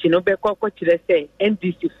research no be ko say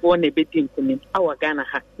NDC for ne beti nkunim our Ghana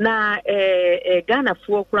ha na Ghana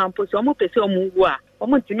for krampo so mo pese omu wo a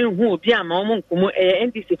omo ntimi hu obi ama omo nkumo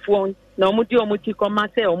NDC for na omo di omo ti koma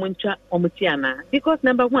say omo ncha omo ti ana because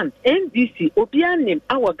number 1 NDC obi anim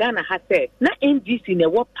our Ghana ha say na NDC ne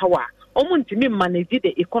wo power omo ntimi manage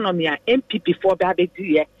the economy a MPP for ba be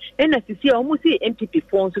die and as you see almost see MPP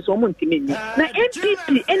phones so omo ntimi ni na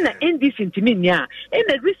MPP and na NDC ntimi ni a and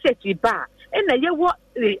the research ba and na ye what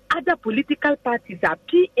other political parties are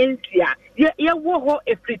PNC ye wo ho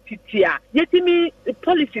efrititia yetimi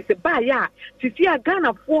policies ba ya see a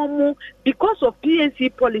Ghana form because of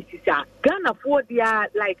PNC policies Ghana for they are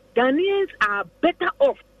like Ghanaians are better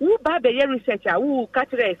off who ba be researcher who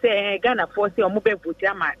catch say Ghana for say omo be vote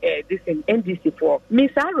ama this in NDC for me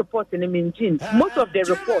say report in Minjin most of the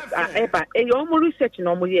reports are ever omo research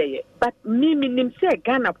no mo ye but me nim say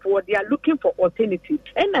Ghana for they are looking for alternatives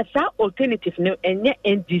and that alternative no enye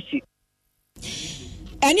NDC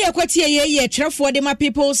Any akwati ye trefo de ma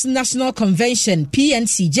People's National Convention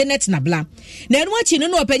PNC Janet Nabla na enu achi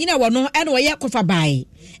no opanyina wo no ene wo ye kofa bai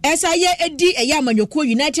esa ye edi eya amanyoko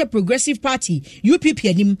United Progressive Party UPP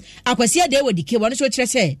anim akwasi ade wadike wo no so kire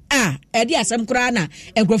se edi asem kura na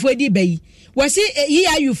enkrofo edi bai wasi yi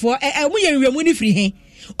ayufo mu ye nwemu ni firi he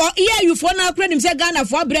o yi ayufo na akura nim se Ghana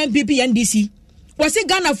fo abra MPP NDC wasi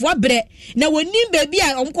Ghana fo abre na wonim baby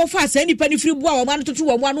a omkofa asa nipa ni firi bua wo ma no toto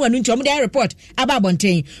wo anu anu nti omde report aba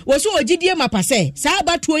bonten woso ogidie mapa se sa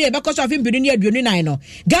abatuo ye bekoso afim binu ni aduonu nan no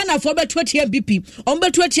Ghana fo betu atia MPP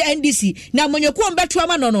ombetu atia NDC na amanyoku ombetu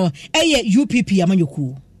ama no eye UPP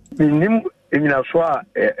amanyoku nim enyina so a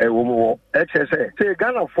wo mo HSA say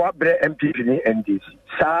Ghana fo abre MPP ni NDC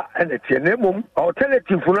sa ene tie na mom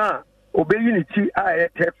alternative na obeyi ni ti a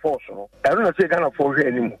third force no ero na say Ghana fo hwe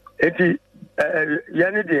animu enti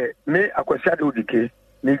yani de me akwasiade odike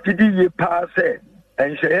me gidi ye pa se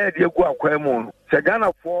enhye de gu akwemu no se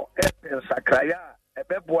Ghana for sakraya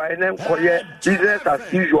ebeboa ene nkoye business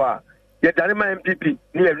as usual ye dane ma MPP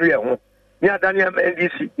ni enu ye ho ni adane ma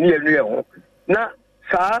NDC ni enu ye ho na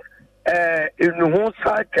sa enu ho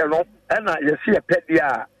sa kelo na ye se ye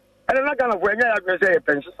pedia ene na Ghana for enya ya gbe se ye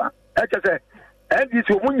pensa se NDC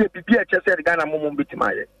omunye pipi se Ghana momom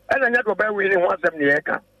bitimaye ene nya do ba wi ni ho asem ne ye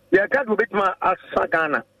ka you can't do it as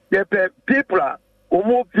Ghana. People are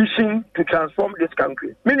wishing to transform this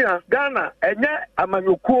country. Meaning Ghana, and yet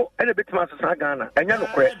Amanyoko and a bit of Ghana, and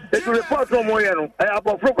Yanokwe. They will report from Moyano,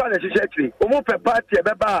 about Fruka and Shitri, Omope Party,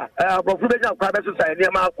 Baba, about Fruka Private Society,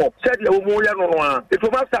 Marco, said Omoyano. It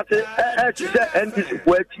was start NDC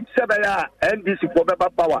work, Sabaya, NDC for Baba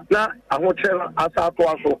Power. Now, I want to tell us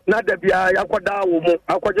also. Not the Bia Yakwada,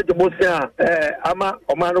 Aquaja Bosia, Ama,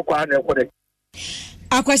 Omano Kwane.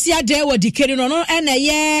 Akwasi ade wadikeri no ena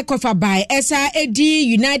ye kofa bai esa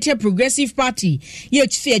edi United Progressive Party ye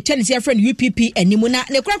chese friend UPP animu na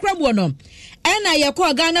ne krakra mu no ena ye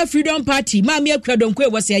ko Ghana Freedom Party maami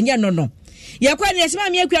akwadonkwe wose anya no ye kwa ne sema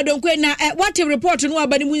maami akwadonkwe na what report no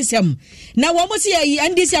abani mu nsem na wo mo se yi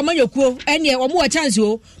NDC amanyokuo ene wo mo wa chance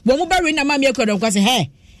o wo mo bare na maami akwadonkwe se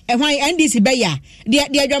he ehwan NDC beya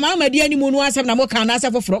de adwama amadi animu no asem na mo kan na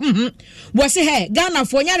asefoforo wo se he Ghana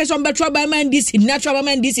fo nya de so betro ba man NDC natural ba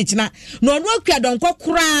man NDC kina no no akwa donkọ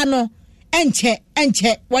kura no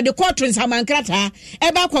enche wo de court nsamankrata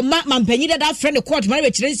e ba kwa mampanyi da friend court ma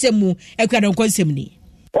be kire nsem mu akwa donkọ nsem ni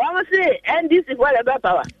Wama say NDC for the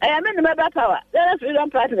power. I am in the power. There is freedom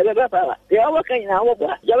party in the power. They are working now.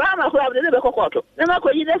 Yama have the court. Never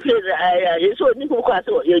could you you saw Nico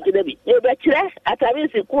Casso, you did be. You betray at a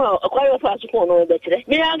visit, acquire fast corner on the betray.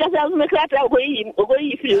 Me, I guess I'll make that away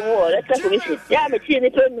if you war. Let's commission. Yam a chin,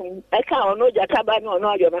 I can't know Jacabano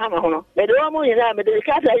or your Mahama. But the woman is the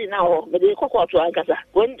Casa now, but the court to Ancasa.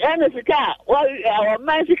 When Anna car, our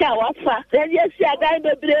Mexican was fast. Then yes, I died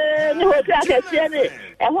the hotel.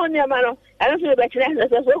 and one year man, I don't feel better than the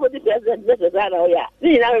president, Mrs. Anoya.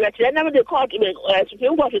 Now, the court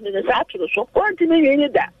Supreme Court in the South. So, 1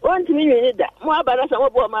 million that. 1 million that. More about us, and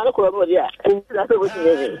that's what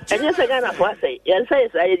and yes, I got a say, and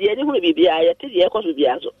says I didn't be I did the echo to the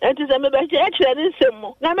answer. And to them, actually, some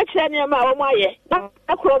more. Now, make sure you're my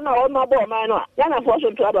I crown all my boy, man. Then I force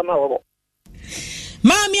him to have a mouth.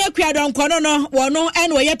 Mami akwadon kono no wono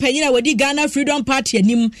en we ye panyina wadi Ghana Freedom Party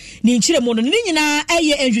anim ni nchire mu no ni nyina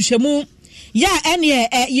eye enhwehwemu ya ene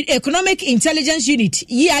Economic Intelligence Unit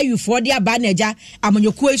EIU for dia ba naja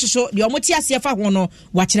amonyoku esuso de omote ase fa ho no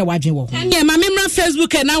wa kire wadwen wo ene ma memra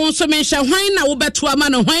Facebook na won so menhwa hwan na wo beto ama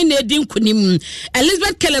no hwan na edi nkunim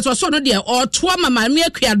Elizabeth Kellet so no de o to ama mami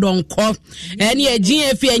akwadon ko ene agin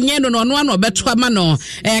efi enye no no no beto ama no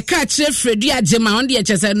ka kire Fredu agema on de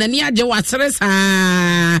chese na ni age watere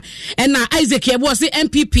saa ena Isaac Ebo se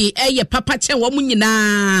MPP eye papa chen wo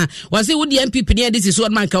munyina wo se wo de MPP ne edi so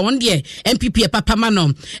man ka on de MPP papa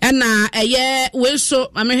mano ena we so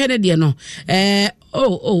amehede de no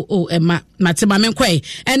matema menkwai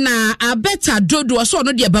ena abeta dodo so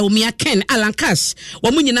no de Bawumia Ken Alankas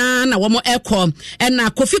wo munyina na wo mo ekọ ena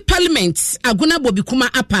Kofi Parliament aguna bobi kuma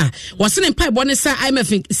apa wo se ne mpai bone sa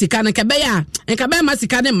IMF sika na kabeya nkabe ma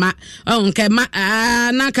sika ne ma nka ma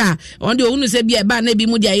naka on de unu se bia ba na bi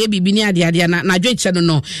mu de aye bibi ni ade na dwenche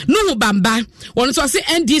no no bamba won so se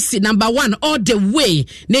NDC number 1 all the way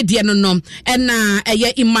ne de no ena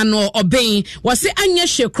Emmanuel Oben wo se anya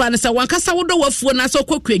hwekra na sa wankasa wodo wafuo na so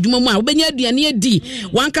kokwa adwuma mu a obenya aduane adi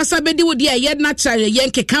wankasa bedi wodi aye natural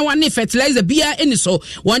yenkeka wa ne fertilizer bia eni so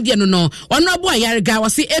won de no ono abo ayarega wo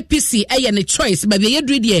se APC ne choice ba bia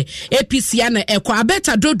yedru de APC na ekwa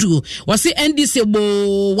abeta dodu wo se NDC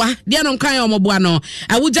bo wa de no kan omobo ano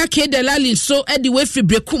awuja kedelali so edi we free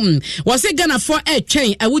brekum wo se Ghana for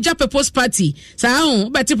twen awuja People's Party sa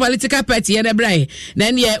beti political party ye de brai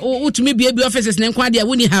na ne utumi bia offices ne nkwa de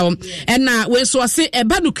woni ha na we so se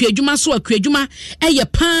eba no kwadwuma so akwadwuma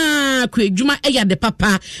pa kwadwuma de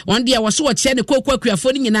papa on dia wo so wo che ne kokwa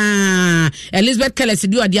kwafo ni nyina Elizabeth Kellet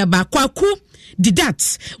di odi aba kwaku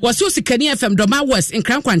didat was Sikani FM Doma was in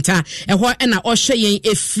Krankwanta ɛhɔ ɛna ɔhwɛ yɛn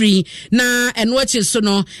efiri na ɛno akyi so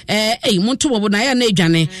no muntu wo na ya na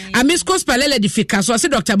adwane Amiscos Palele di fika so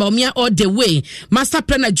Dr. Bawumia all the way Master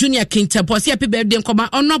Planner Junior Kinta posi happy birthday nkoma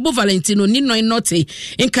Honorable Valentino Nino Inote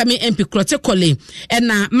incoming MP Krote Kole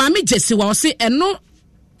ɛna Mami Jesse wa ɔse ɛno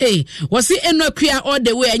was it enoquia all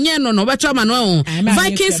the way and no better man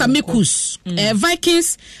Vikings amicus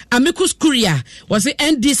Vikings amicus Korea was it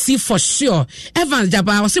NDC for sure Evans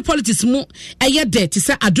Jaba was it politics mu de to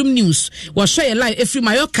say Adum News was share live every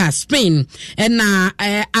Mallorca Spain and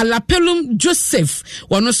Alapelum Joseph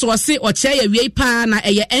one so was it or chair we pa na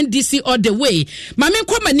NDC all the way mame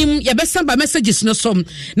kwamanim ya besa ba messages no som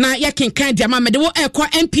na ya kenkan dia mame de wo ekọ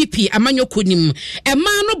MPP amanyokonim e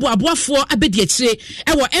ma no boaboafo abedi akire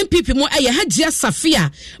e MPP mo Hajia Safia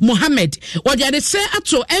Mohammed wodi se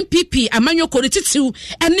ato MPP amanyoko titiw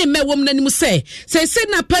ene mewom nanim se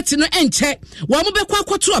na party no enche wo mo bekọ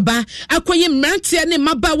akoto oba akoye mrantie ne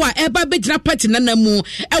mabawa eba begina party nanamu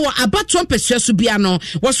wo abato mpesua so bia no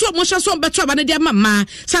wo so mo hye so beto oba ne dia mama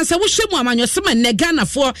sanse wo hye mu amanyosema ne Ghana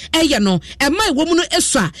fo no ema ewom no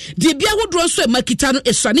esua de bia wodro so emakita no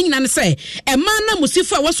esua ne nyina ne se ema na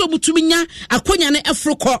musifo a wo so butumi nya akonya ne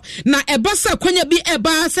efrokọ na eba sa akonya bi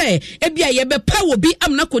eba se ebia ye be pa wo bi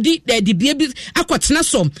amna kodi de bia bi akotena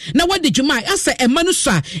so na wadi dwuma asa ema no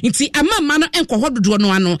so nti ama no enkoho dodo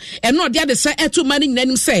no ano eno de ade se etu mani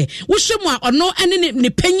nanim se wo hwemu a ono ene ne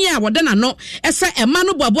panyi a wode na no esa ema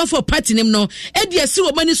no boaboafo party nim no edi asi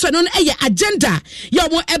wo mani so no eye agenda ya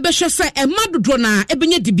mo ebehwe se ema dodo na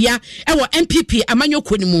ebenya dibia ewo MPP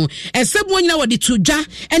amanyoko ni mu esebo nyina wode tuja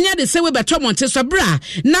ene de se we beto monte so bra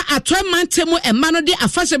na atwa mantemu ema no de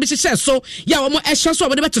afashe bi hye so ya wo mo ehye so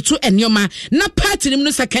wode betoto enioma na party nim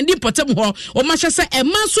no second important ho o ma hye se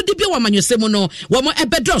ema so de bia wo amanyosemu no wo mo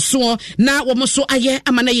ebedo so na wo mo so aye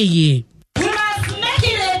amana yeye. We must make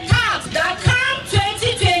it a task that come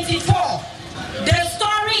 2024 the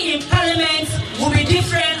story in parliament will be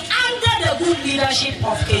different under the good leadership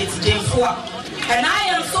of Kate Jefua. And I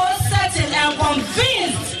am so certain and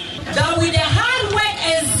convinced that with the hard work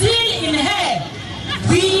and zeal in her,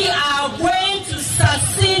 we are going to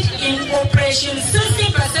succeed in Operation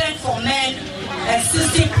 60% for men and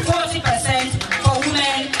 40% for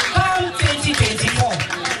women come 2024.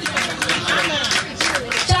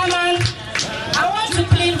 Chairman, I want to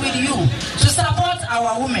plead with you to support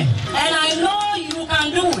our women. And I know you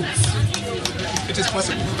can do it. It is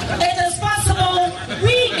possible. It is possible.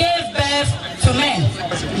 We gave birth to men.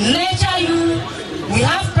 Nature you. We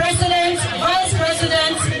have presidents, vice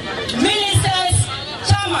presidents, ministers,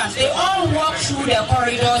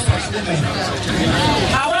 corridors of women.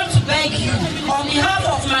 I want to beg you, on behalf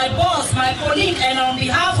of my boss, my colleague, and on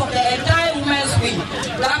behalf of the entire women's wing,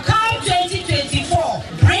 that come 2024,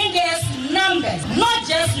 bring us numbers, not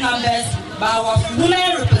just numbers, but our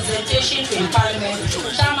women representation in parliament.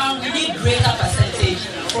 Chairman, we need greater percentage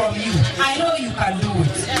from you. I know you can do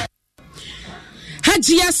it.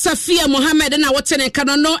 Hajia Safia Mohammed na wotene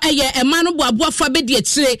kanono eye emanu boaboa fa bedi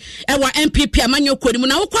etire ewa MPP amanyo kwanimu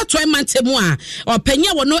na wokwato emantemu a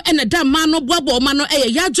opanya wono ene da mano boabo mano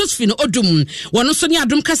eye ya Josephine Odum wono so ni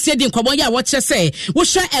adom kase di nkwabo ya woche se wo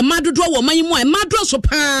hwa emadodo wo manyimu a emadodo so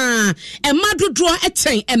pa emadodo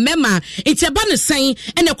eten emema itiaba ne sen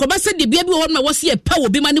ene koba se de bia bi wo ma wose ye pa wo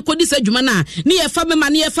bi mani kodi sa adwuma na ne ye fa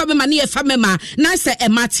mema na se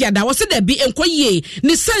ematia da wose da bi enkoyie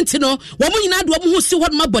ne senti no wo mu nyina do wo si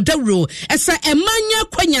what ma bodawro esa emanya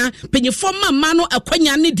kwanya penyefo mama no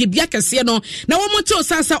akwanya ne dibia kese no na wo mote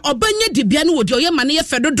osansa obanya dibia no wodi oyema ne ye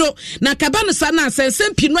fedodo na kaba no sa na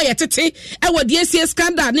sensempi no yetete e wodi esi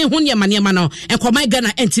scandal ne ho ne ma no enkoman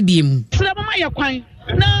Ghana ntibiem sira mama ye kwan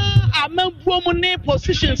na amambuo mu ne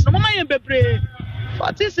positions no mama ye bebre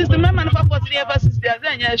 40-60 men for 40 years since they are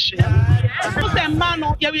yes. Say man,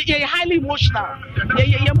 you're highly emotional.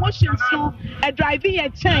 Your emotions so driving a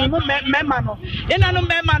chain. No memano. You know no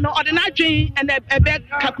memano. Or the night dream and a bed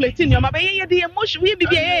calculating your maybe the emotion will be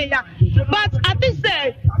yeah. But I think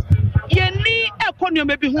say you need economy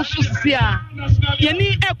maybe who susia. You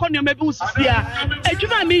need economy maybe who susia.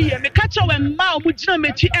 Ejuma me here. Me catch up when ma omujina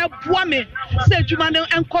mechi ebua me. Say ejuma no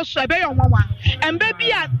enkoso ebe yon mama. And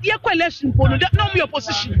baby at the election pono no me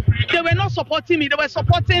opposition. They were not supporting me. They were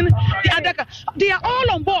supporting the other. They are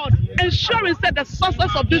all on board, ensuring that the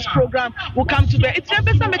success of this program will come to bear. It's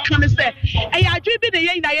never some can say, "Hey, I do be the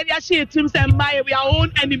year in the year teams and my we are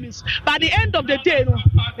own enemies." By the end of the day, no.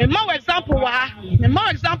 A more example, and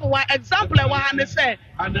they say,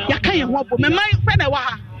 "Ya can't walk." Me my friend,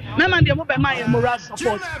 me man dey move my moral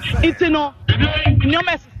support. It's no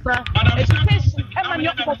message. Education, and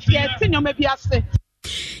your population, you may be asked.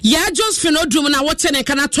 Ya Josephine Odum na wotene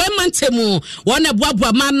kana to emantemu wona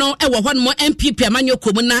boaboa mano e wo hono MPP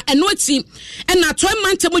amanyoko mu na eno ati na to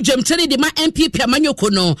emantemu dwemtere de ma MPP amanyoko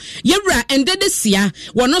no yewura endede sia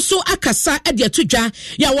wono so akasa e de atudwa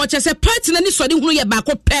ya wo chese party na ni sode hunu ye ba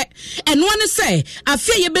ko pe eno ne se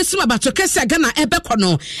afia ye besima batokese Ghana ebekọ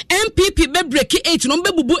no MPP be break 8 no be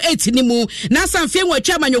bubu 8 ni mu na sanfie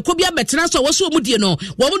nwatwa amanyoko bia betena so wo so mu die no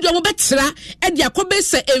wo mu do mo betera e de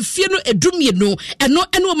akobese efie no edumie no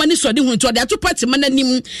eno mani sode hunu to de ato party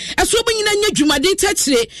mananim eso banyina nya dwumade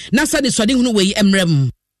tachire na sa de sode hunu we emrem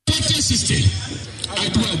party system. I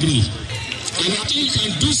do agree, and I think you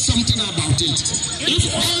can do something about it if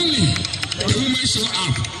only the women show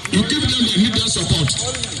up. You give them the needed support.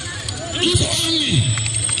 If only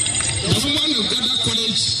the women of Ghana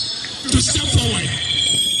College to step forward,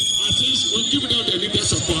 at least we give them the needed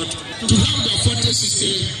support to have the party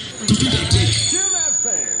system to do the thing.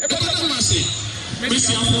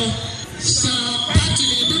 Mr. Amo, sir, party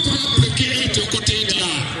people break to Cotedia,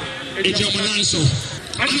 in Germananso.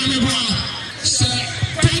 Sir,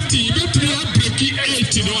 party people break in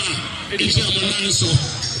Germananso.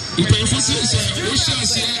 In Perforce, we shall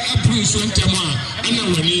say a Bruce Wentama, and a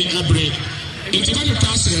Winnie a break. In the other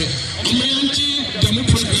pass, a man, the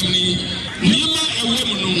program, Nima a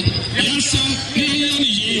woman, Yansa, Nian,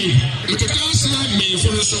 the council may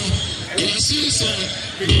follow so. Yes,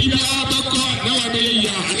 Ibia Bako, now I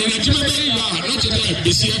and then I not today,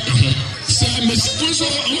 this year. Sir, Miss also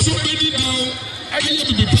ready down. I have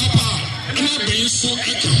to be papa, and I've been so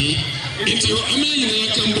echoey. Into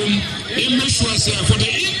American boom, in Meshua, for the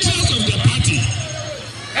interest of the party.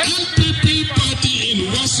 MPP party in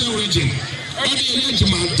Western region, or the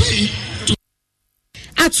arrangement to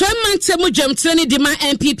atwamantemu dwemtene de ma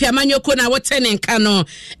MPP amanyoko na wotene nka no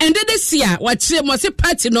endede sia wachire mo se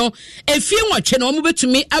party no efie nwotwe no mo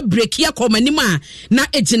betumi abreak ya komanima na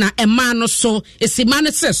ejina ema no so esima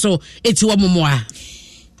ne se so eti wo momoa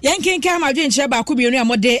yankenka madwenche ba ko mienu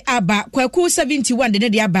amode aba kwaku 71 de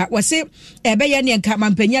ne aba wose ebeye ne nka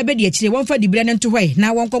mampanya be de akire wonfa dibire ne ntohwe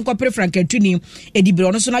na wonkonkọ pre frankantuni edibire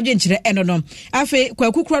ono so na dwenchire eno no afi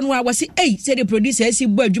kwaku kro no a wose se the producer asi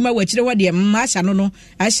bo adwuma wa akire wode masha no no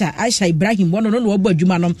Aisha Ibrahim wono no no bo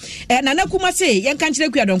adwuma no na nakuma se yanka nkire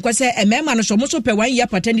kuadonko se emema no so mo so pe 1 year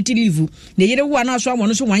paternity leave ne yire wo na so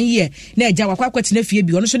amono so 1 year na eja wakwakwati na fie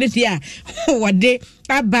bi ono so ne fie a wode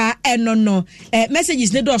aba eno no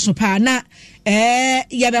messages ne do so pa na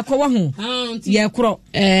ya be ko wo ho ye kro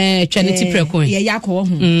twaneti preko ye ya ko wo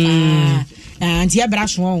ho anti ya bra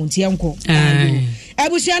so ho nti enko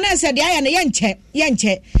Abusua na said ya na yenche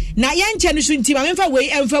na yenche no so ntima memfa wei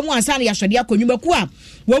emfa mu ansa na yahwede akonnwumaku a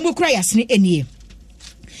wo mu kura yasene enie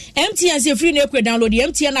MTN say free na ekwe download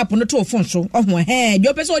MTN app no to phone so ohun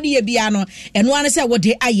jo pese odi ye bia no eno an say wo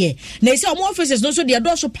de aye na say omo offices no so de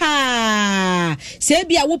do so pa say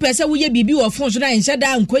bia wo pese wo ye bibi wo phone so na ense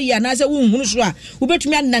da nkoyi ana say wo hunu so a wo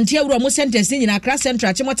betumi anante awura mo sentence nyina Accra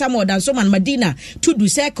Central Chimota Modern so man Medina to do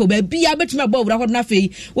circle ba bia betumi agba awura ho na fei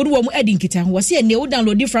wo de wo mo edi nkita wo say ne wo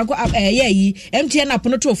download Franco app yi MTN app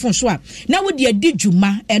no to phone so a na wo de adi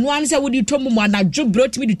dwuma eno an say wo di tomu mo anadwo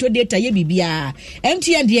brotimi di to data ye bibia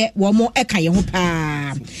MTN de womo eka ye ho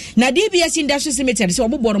pa na DBS Industry Cemetery so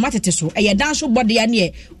omo matete so eye danso body ya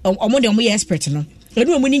ne omo de omo ye expert no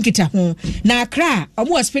enu omo nkita ho na Accra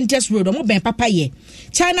omo Spintex Road omo ben papa ye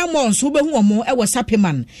China Mall so behu omo e wo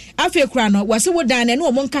Sapeman afi kura no wase wo dan na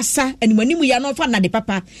omo nkasa animanimu ya no fa na de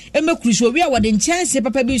papa emekuru so wi a wo de nchanse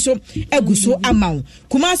papa bi so eguso amaw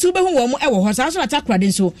kuma so behu omo e wo ho sa so na takura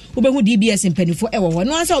den so wo behu DBS mpanifo e wo ho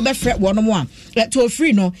no ansa wo be frɛ wo no mo a to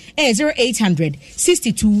free no 0800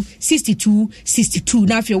 62 62 62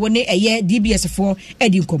 na afi wo ne eye DBS for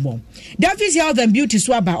edi nkomo Davis Health and Beauty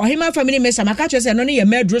swaba ohima family mesa makacho se no ne ye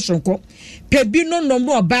medro sonko pebi no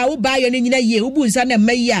no ba wo ba yo ne nyina ye ubu nsa na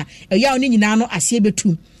mayi a ya oni nyina no ase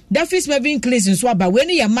betu Davis Mavin cleansing swaba we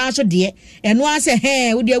ne ye ma so de eno ase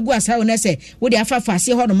he wo de agu asa wo na se wo de afafa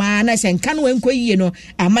ase ho no ma na se nka no enko yiye no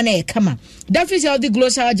ama na ye kama Davis Health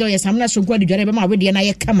Glossal Joy samna sonko de dware be ma we de na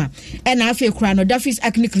ye kama e na afi kura no Davis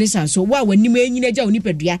acne cleanser so wa wanim enyina ja oni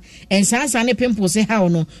pedua ensansa ne pimples ha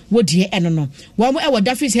no wo de eno no wo mo e wo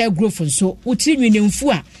Davis hair growth so wo tiri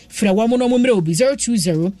nwenemfu a fra wo mo no mo mre obi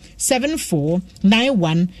 020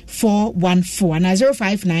 7491414 na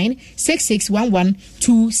 059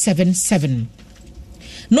 6611277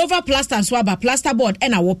 Nova Plaster and Swaba plaster board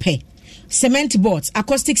and a wope cement boards,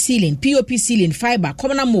 acoustic ceiling, POP ceiling, fiber,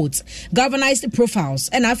 commoner molds, galvanized profiles,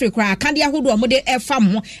 and Africa, Candia Hudu, Mode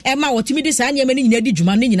Fam, Emma, or Timidis, and Yemeni, Nedi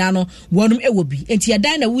Jumaninano, one it will be. And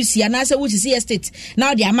Tiadana Wusi, and Asa Wusi estate,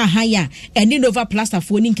 now the Ama Haya, and in Nova Plaster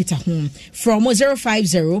phoning kita home from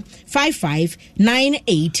 050 55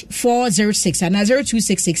 98 406 and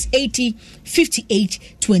 0266 80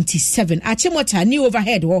 58 27. Achimota, new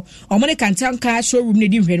overhead, or Monica showroom,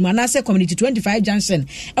 Nedim Manasa Community 25 Johnson,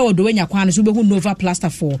 or Doenya. Nova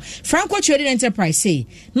Plaster 4 Franco Trading Enterprise say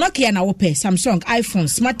Nokia na wope Samsung iPhone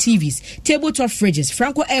smart TVs tabletop fridges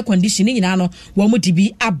Franco air conditioning in ano womo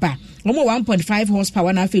DB abba womo 1.5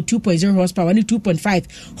 horsepower na 2.0 horsepower ni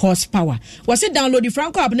 2.5 horsepower was it download the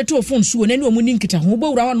Franco app na to phone so na no mu nkita ho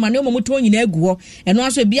bo wura won ma na mo to nyina aguo eno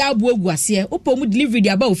aso bia abu aguase opo mu delivery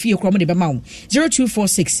dia ba ofie krom de be ma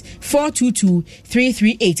 0246 422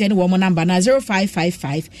 338 and womo number na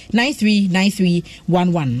 0555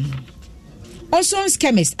 939311 Oson's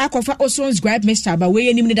chemist akofa Oson's gripe mixture ba we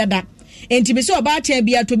enim ni dada enti be so oba tan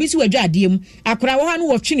bia to bi si wadwa adiem akora wo ha no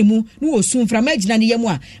wotwene mu no osun fra magina ne yam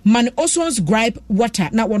a man Oson's gripe water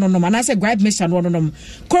na wono no man say gripe mixture no no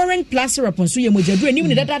current plus syrup so ye mojaduro enim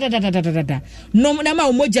ni dada no na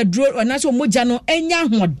ma mojaduro na so moja no enya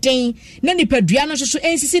hoden na nipadua no so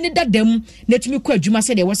ensisi ni dadam na tumi kwa adwuma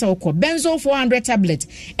se de wo se wo benzo 400 tablet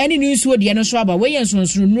eni ni nsuo de no so aba we yen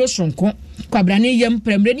sonson nuro sonko kwabrane yam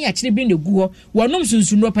premre ni akire bi ne guo wonom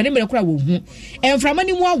sunsunro pa ne mere kora wo hu enframa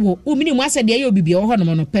ni mu awo umini mu asede ye obibia wo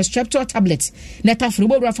honom no Pestreptol tablet na tafre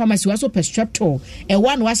bo pharmacy waso Pestreptol e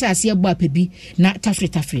one wasa ase ebo apabi na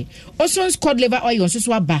tafre Oson's cod liver oil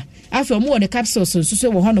so aba afi omo ne capsules so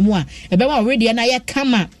wo honom a ebe ma already na ye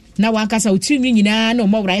kama na wankasa utiri nyina na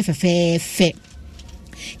omo wura efefefe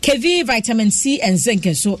KV vitamin C and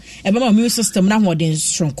zinc so ebema immune system na hoden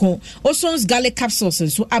stronko Oson's garlic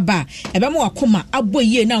capsules so aba ebema akoma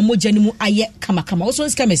aboye na moja ni mu aye kama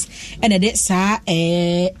Oson's chemist ene de sa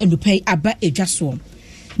endupai aba edwaso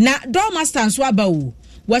na door master so aba o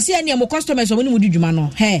wasi ani am customers omuni mududwuma no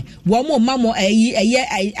wo mo mamo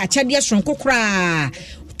eye achade stronko kra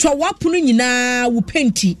to wapono nyina wo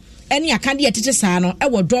penti eni akande yetete saa no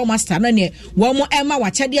ewo door master na ne wo mo ema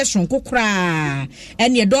wachade sonko kra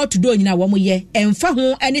eni door to door nyina wo mo ye emfa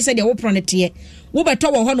ho eni se de wo pronete wo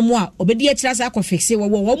beto wo ho no mo a obedi atira sa akofexe wo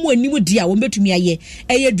mo anim di a wo betumi aye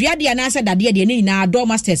eye duade ya na asa dade de ne nyina door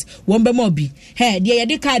masters wo mbe ma obi de ye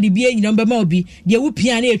de card bi nyina mbe ma obi de wo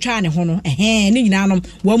pia na etwa ne ho no ne nyina no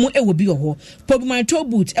wo mo ewo bi ho Pogman toe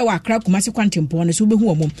boot ewa Accra Kumasi Kwantempo no so behu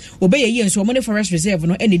wo mo obeye ye nso wo ne forest reserve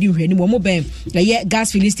no ene di hwani wo mo ben ye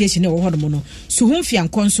gas filling station wo ho no no so humfia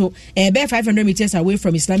nkonso be 500 meters away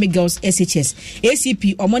from Islamic Girls SHS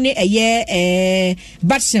ACP omone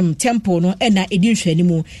Batsem Temple no ena edi hwani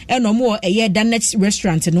mu eno mo Danet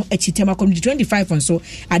restaurant no achitema community 25 on so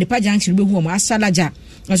Adepa Junction behu wo mo Asalaja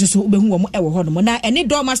aso so obehu wo mo e wo ho no na ene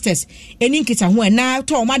door masters eni nkita ho na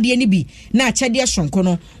to o made ni bi na achede sonko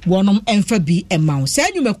no wonom emfa bi emawo sa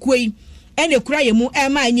nwumakuo yi ene kura ye mu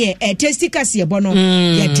ema nye tasty Kasiebo no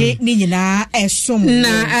ye de ni nyina esom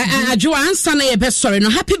na adwo ansa na ye be sorry no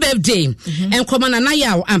happy birthday enkoma na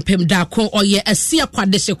yaw ampem da ko oye asia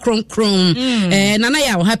kwade se kronkron na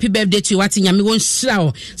yaw happy birthday to what nyame won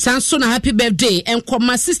shiraw sanso na happy birthday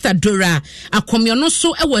enkoma sister Dora akomyo no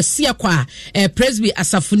so e wasia kwa presby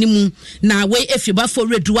asafuni mu na we efiba for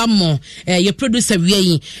reduwa mo ye producer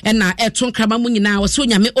wi na eton krama mu nyina wo so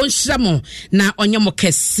nyame on shiramo na onyomo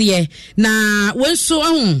kese na wenso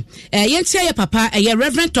yentia ye papa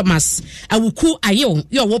Reverend Thomas awuku ayo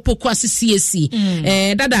yo wopoku asisiesi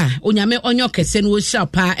dada onyame onyo kese no wohia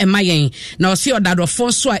pa emayen na osi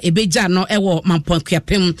odadofo so a ebeja no ewo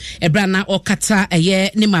mamponkuapem ebra na okata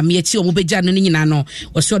ne mame ati omobeja no nyina no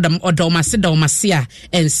osi odomase a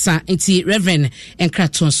ensa nti Reverend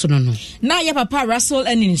enkraton so no na ye papa Russell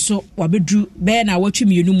enin so wabedu be na watwi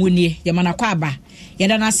mienu mu nie ye manakwa aba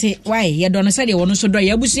yeda na se why ye do no se de wono so do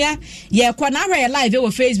ye abusua ye kwa na hwe live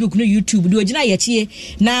wo Facebook no YouTube do ogina ye chie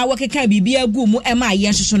na wakeka bibia gu mu ema ye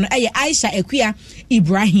nsoso no eye Aisha Ekua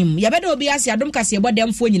Ibrahim ye beda obi ase adom Kasiebo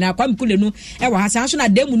demfo nyina kwa mkule no e wa hasa so na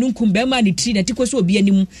demu no nkum be ma ni tri na tikoso obi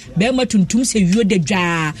anim be ma tuntum se wio de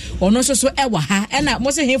dwa ono so e wa ha e na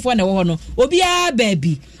mo se hefo na wo ho no obi a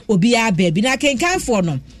baby na kenkanfo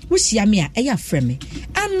no wusia me a eya freme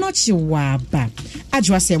anochi waba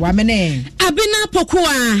adwa se wa mene abina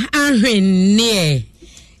pokoa ahwenne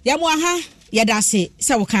ya mo aha ya da se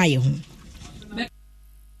wo kan ye ho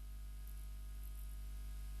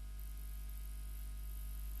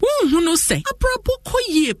hunu se abrabo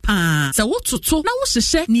koyie pa sa wototo na wo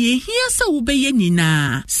hyehyɛ ne ehia sa wo beye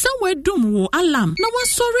nyina sa wedum wo alarm na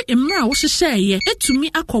wasori emra wo hyehyɛ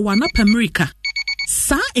etumi akɔwa na pamerika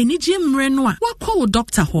sa enije mre no a wakɔ wo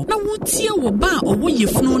doctor ho na wotie wo ba owo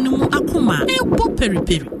yefunu ne mu akoma ebo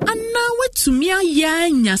periperi ana wetumi aya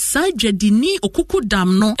nya sa dwadini okuku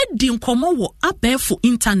dam no edi nkomo wo abefo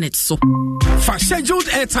internet so fa scheduled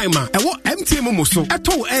airtime ewo MTM mo so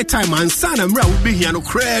eto airtime ansa na mra wo behia no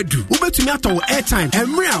kradu wo betumi ato airtime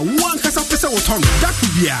emra wo ankasa pese wo ton that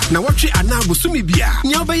bia na watwe anago sumi bia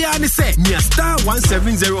nya obeya ne se nya star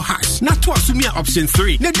 170 hash na to asumi option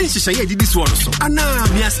 3 na din hyehyɛ ye didi so so ana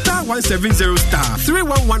nya star 170 star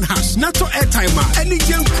 311 hash na to airtime any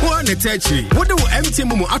gen kwa na techi wo de wo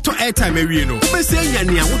MTM mo ato airtime awie no wo bese nya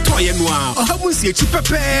ne a wo to ye no a ohamunsi echi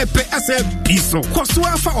pepepe asa biso koso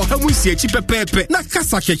afa ohamunsi echi pepepe na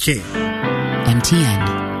kasa keke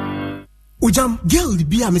MTN Ujam girl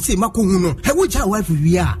bia me say makohu no he wuja wife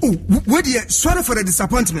wi a we dey sorry for the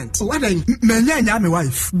disappointment what I menya my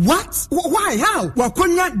wife what why how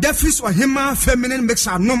wakonya Defis or Hima feminine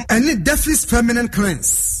mixture nom any Defis feminine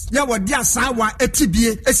cleanse ya wodi asawa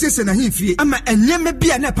etibie esese na himfie ama enyeme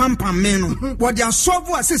bia na pampam me no wodi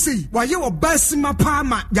asovo asese wa ye obasima pa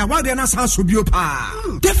ma ya wade na san so bio pa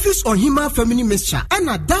Defis or Hima feminine mixture and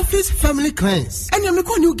a Defis family cleanse and me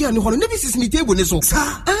ko new girl no no be sis ni table ne so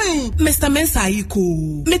Mr. Mensayiko,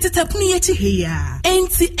 metetapuni yeti heya.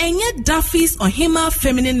 Enti enye Defis or Hima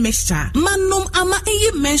feminine mixture. Manum ama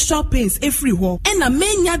eye menstrual pains every ho. Ena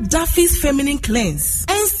menya Defis feminine cleanse.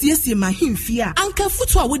 NCS ma himfia. Anka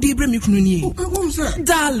futu awodi ibre mikununi.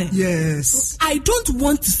 Darling. Yes. I don't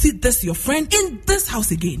want to see this your friend in this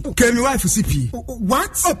house again. Okay, my wife CP.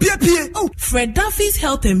 What? Oh, Pia. Oh, Fred Defis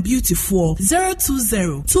Health and Beauty for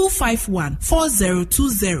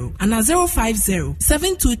 020-251-4020 and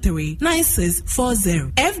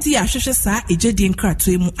 050-723-9640. FD Ashesha sa ejedi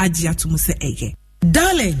nkratoe mu agia to mu se eye.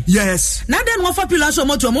 Darling. Yes. Na den wo fa pilaso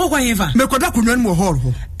moto mo kwa hemfa. Me koda kunwan mo hall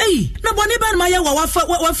ho. Na boni ban ma ye wa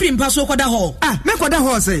free mpaso koda hall. Me koda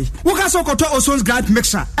hall say. Wo ka so koto Oson's Grand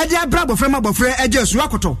Mixer. E dia bra bofre ma bofre e je su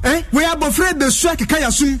akoto. We are bofre be su akeka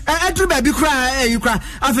yasum. E dru ba bi kra you kra.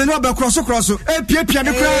 Afi no be cross. E pia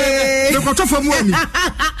de kra. Me koto famu ani.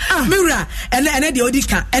 Mira, ene de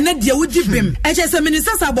odika, ene de wudi bem. E che se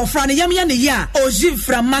minister sa bofra ne yam ya ne ya. Oji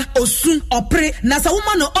frama, osun, opre. Na sa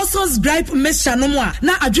woman no Oson's Grand Mixer no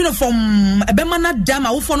na adwene from ebema na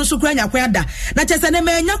dama wo fo no so kura nya kwa da na chese ne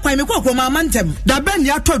menya kwan me kokro ma mantem da ben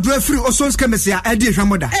ya todro afiri Oson's chemistry a edi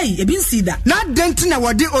hwamoda ebi nsi da na denti na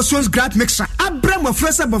wode Oson's Grand Mixer abram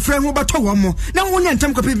ofresa bofra hu beto wo mo na wonya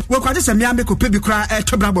ntam kope we kwaje se me kope bi kura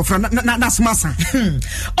tobra bofra na smasa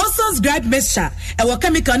Oson's Grand Mixer e wo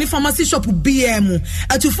chemical ni pharmacy shop BM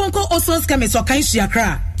atufonko Oson's chemist o kan hia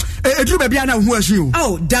kra edru ba bia na hu ahyi o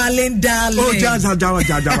oh darling oh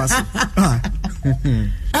jawa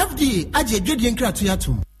FD aje dwedie nkratu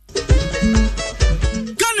yatum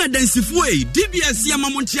Muna Densifue, DBS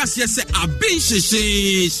Yamamontias, yes, a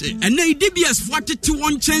bench, and nay DBS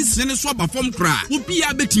 41 chance and a swap of form cry would be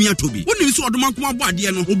a bit near to be. When you saw the Makuma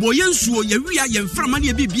Badiano, Oboyansu, Yaria,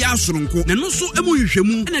 Yamframania Bibia Sonko, and also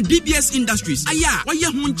Emushemu and a DBS Industries. Aya, why your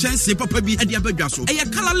own chance, Papa be at the Abegaso. Aya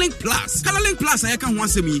Colorlink Plus. Colorlink Plus, I can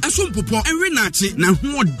once me. A soon popo and Renachi, now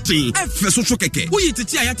what day? F. Sokeke. Who you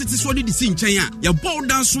tell you to solid the scene China? Your ball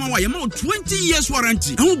dance, your more 20 years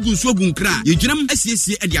warranty. Who goes so good cry? You jam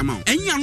SCC at the amount. And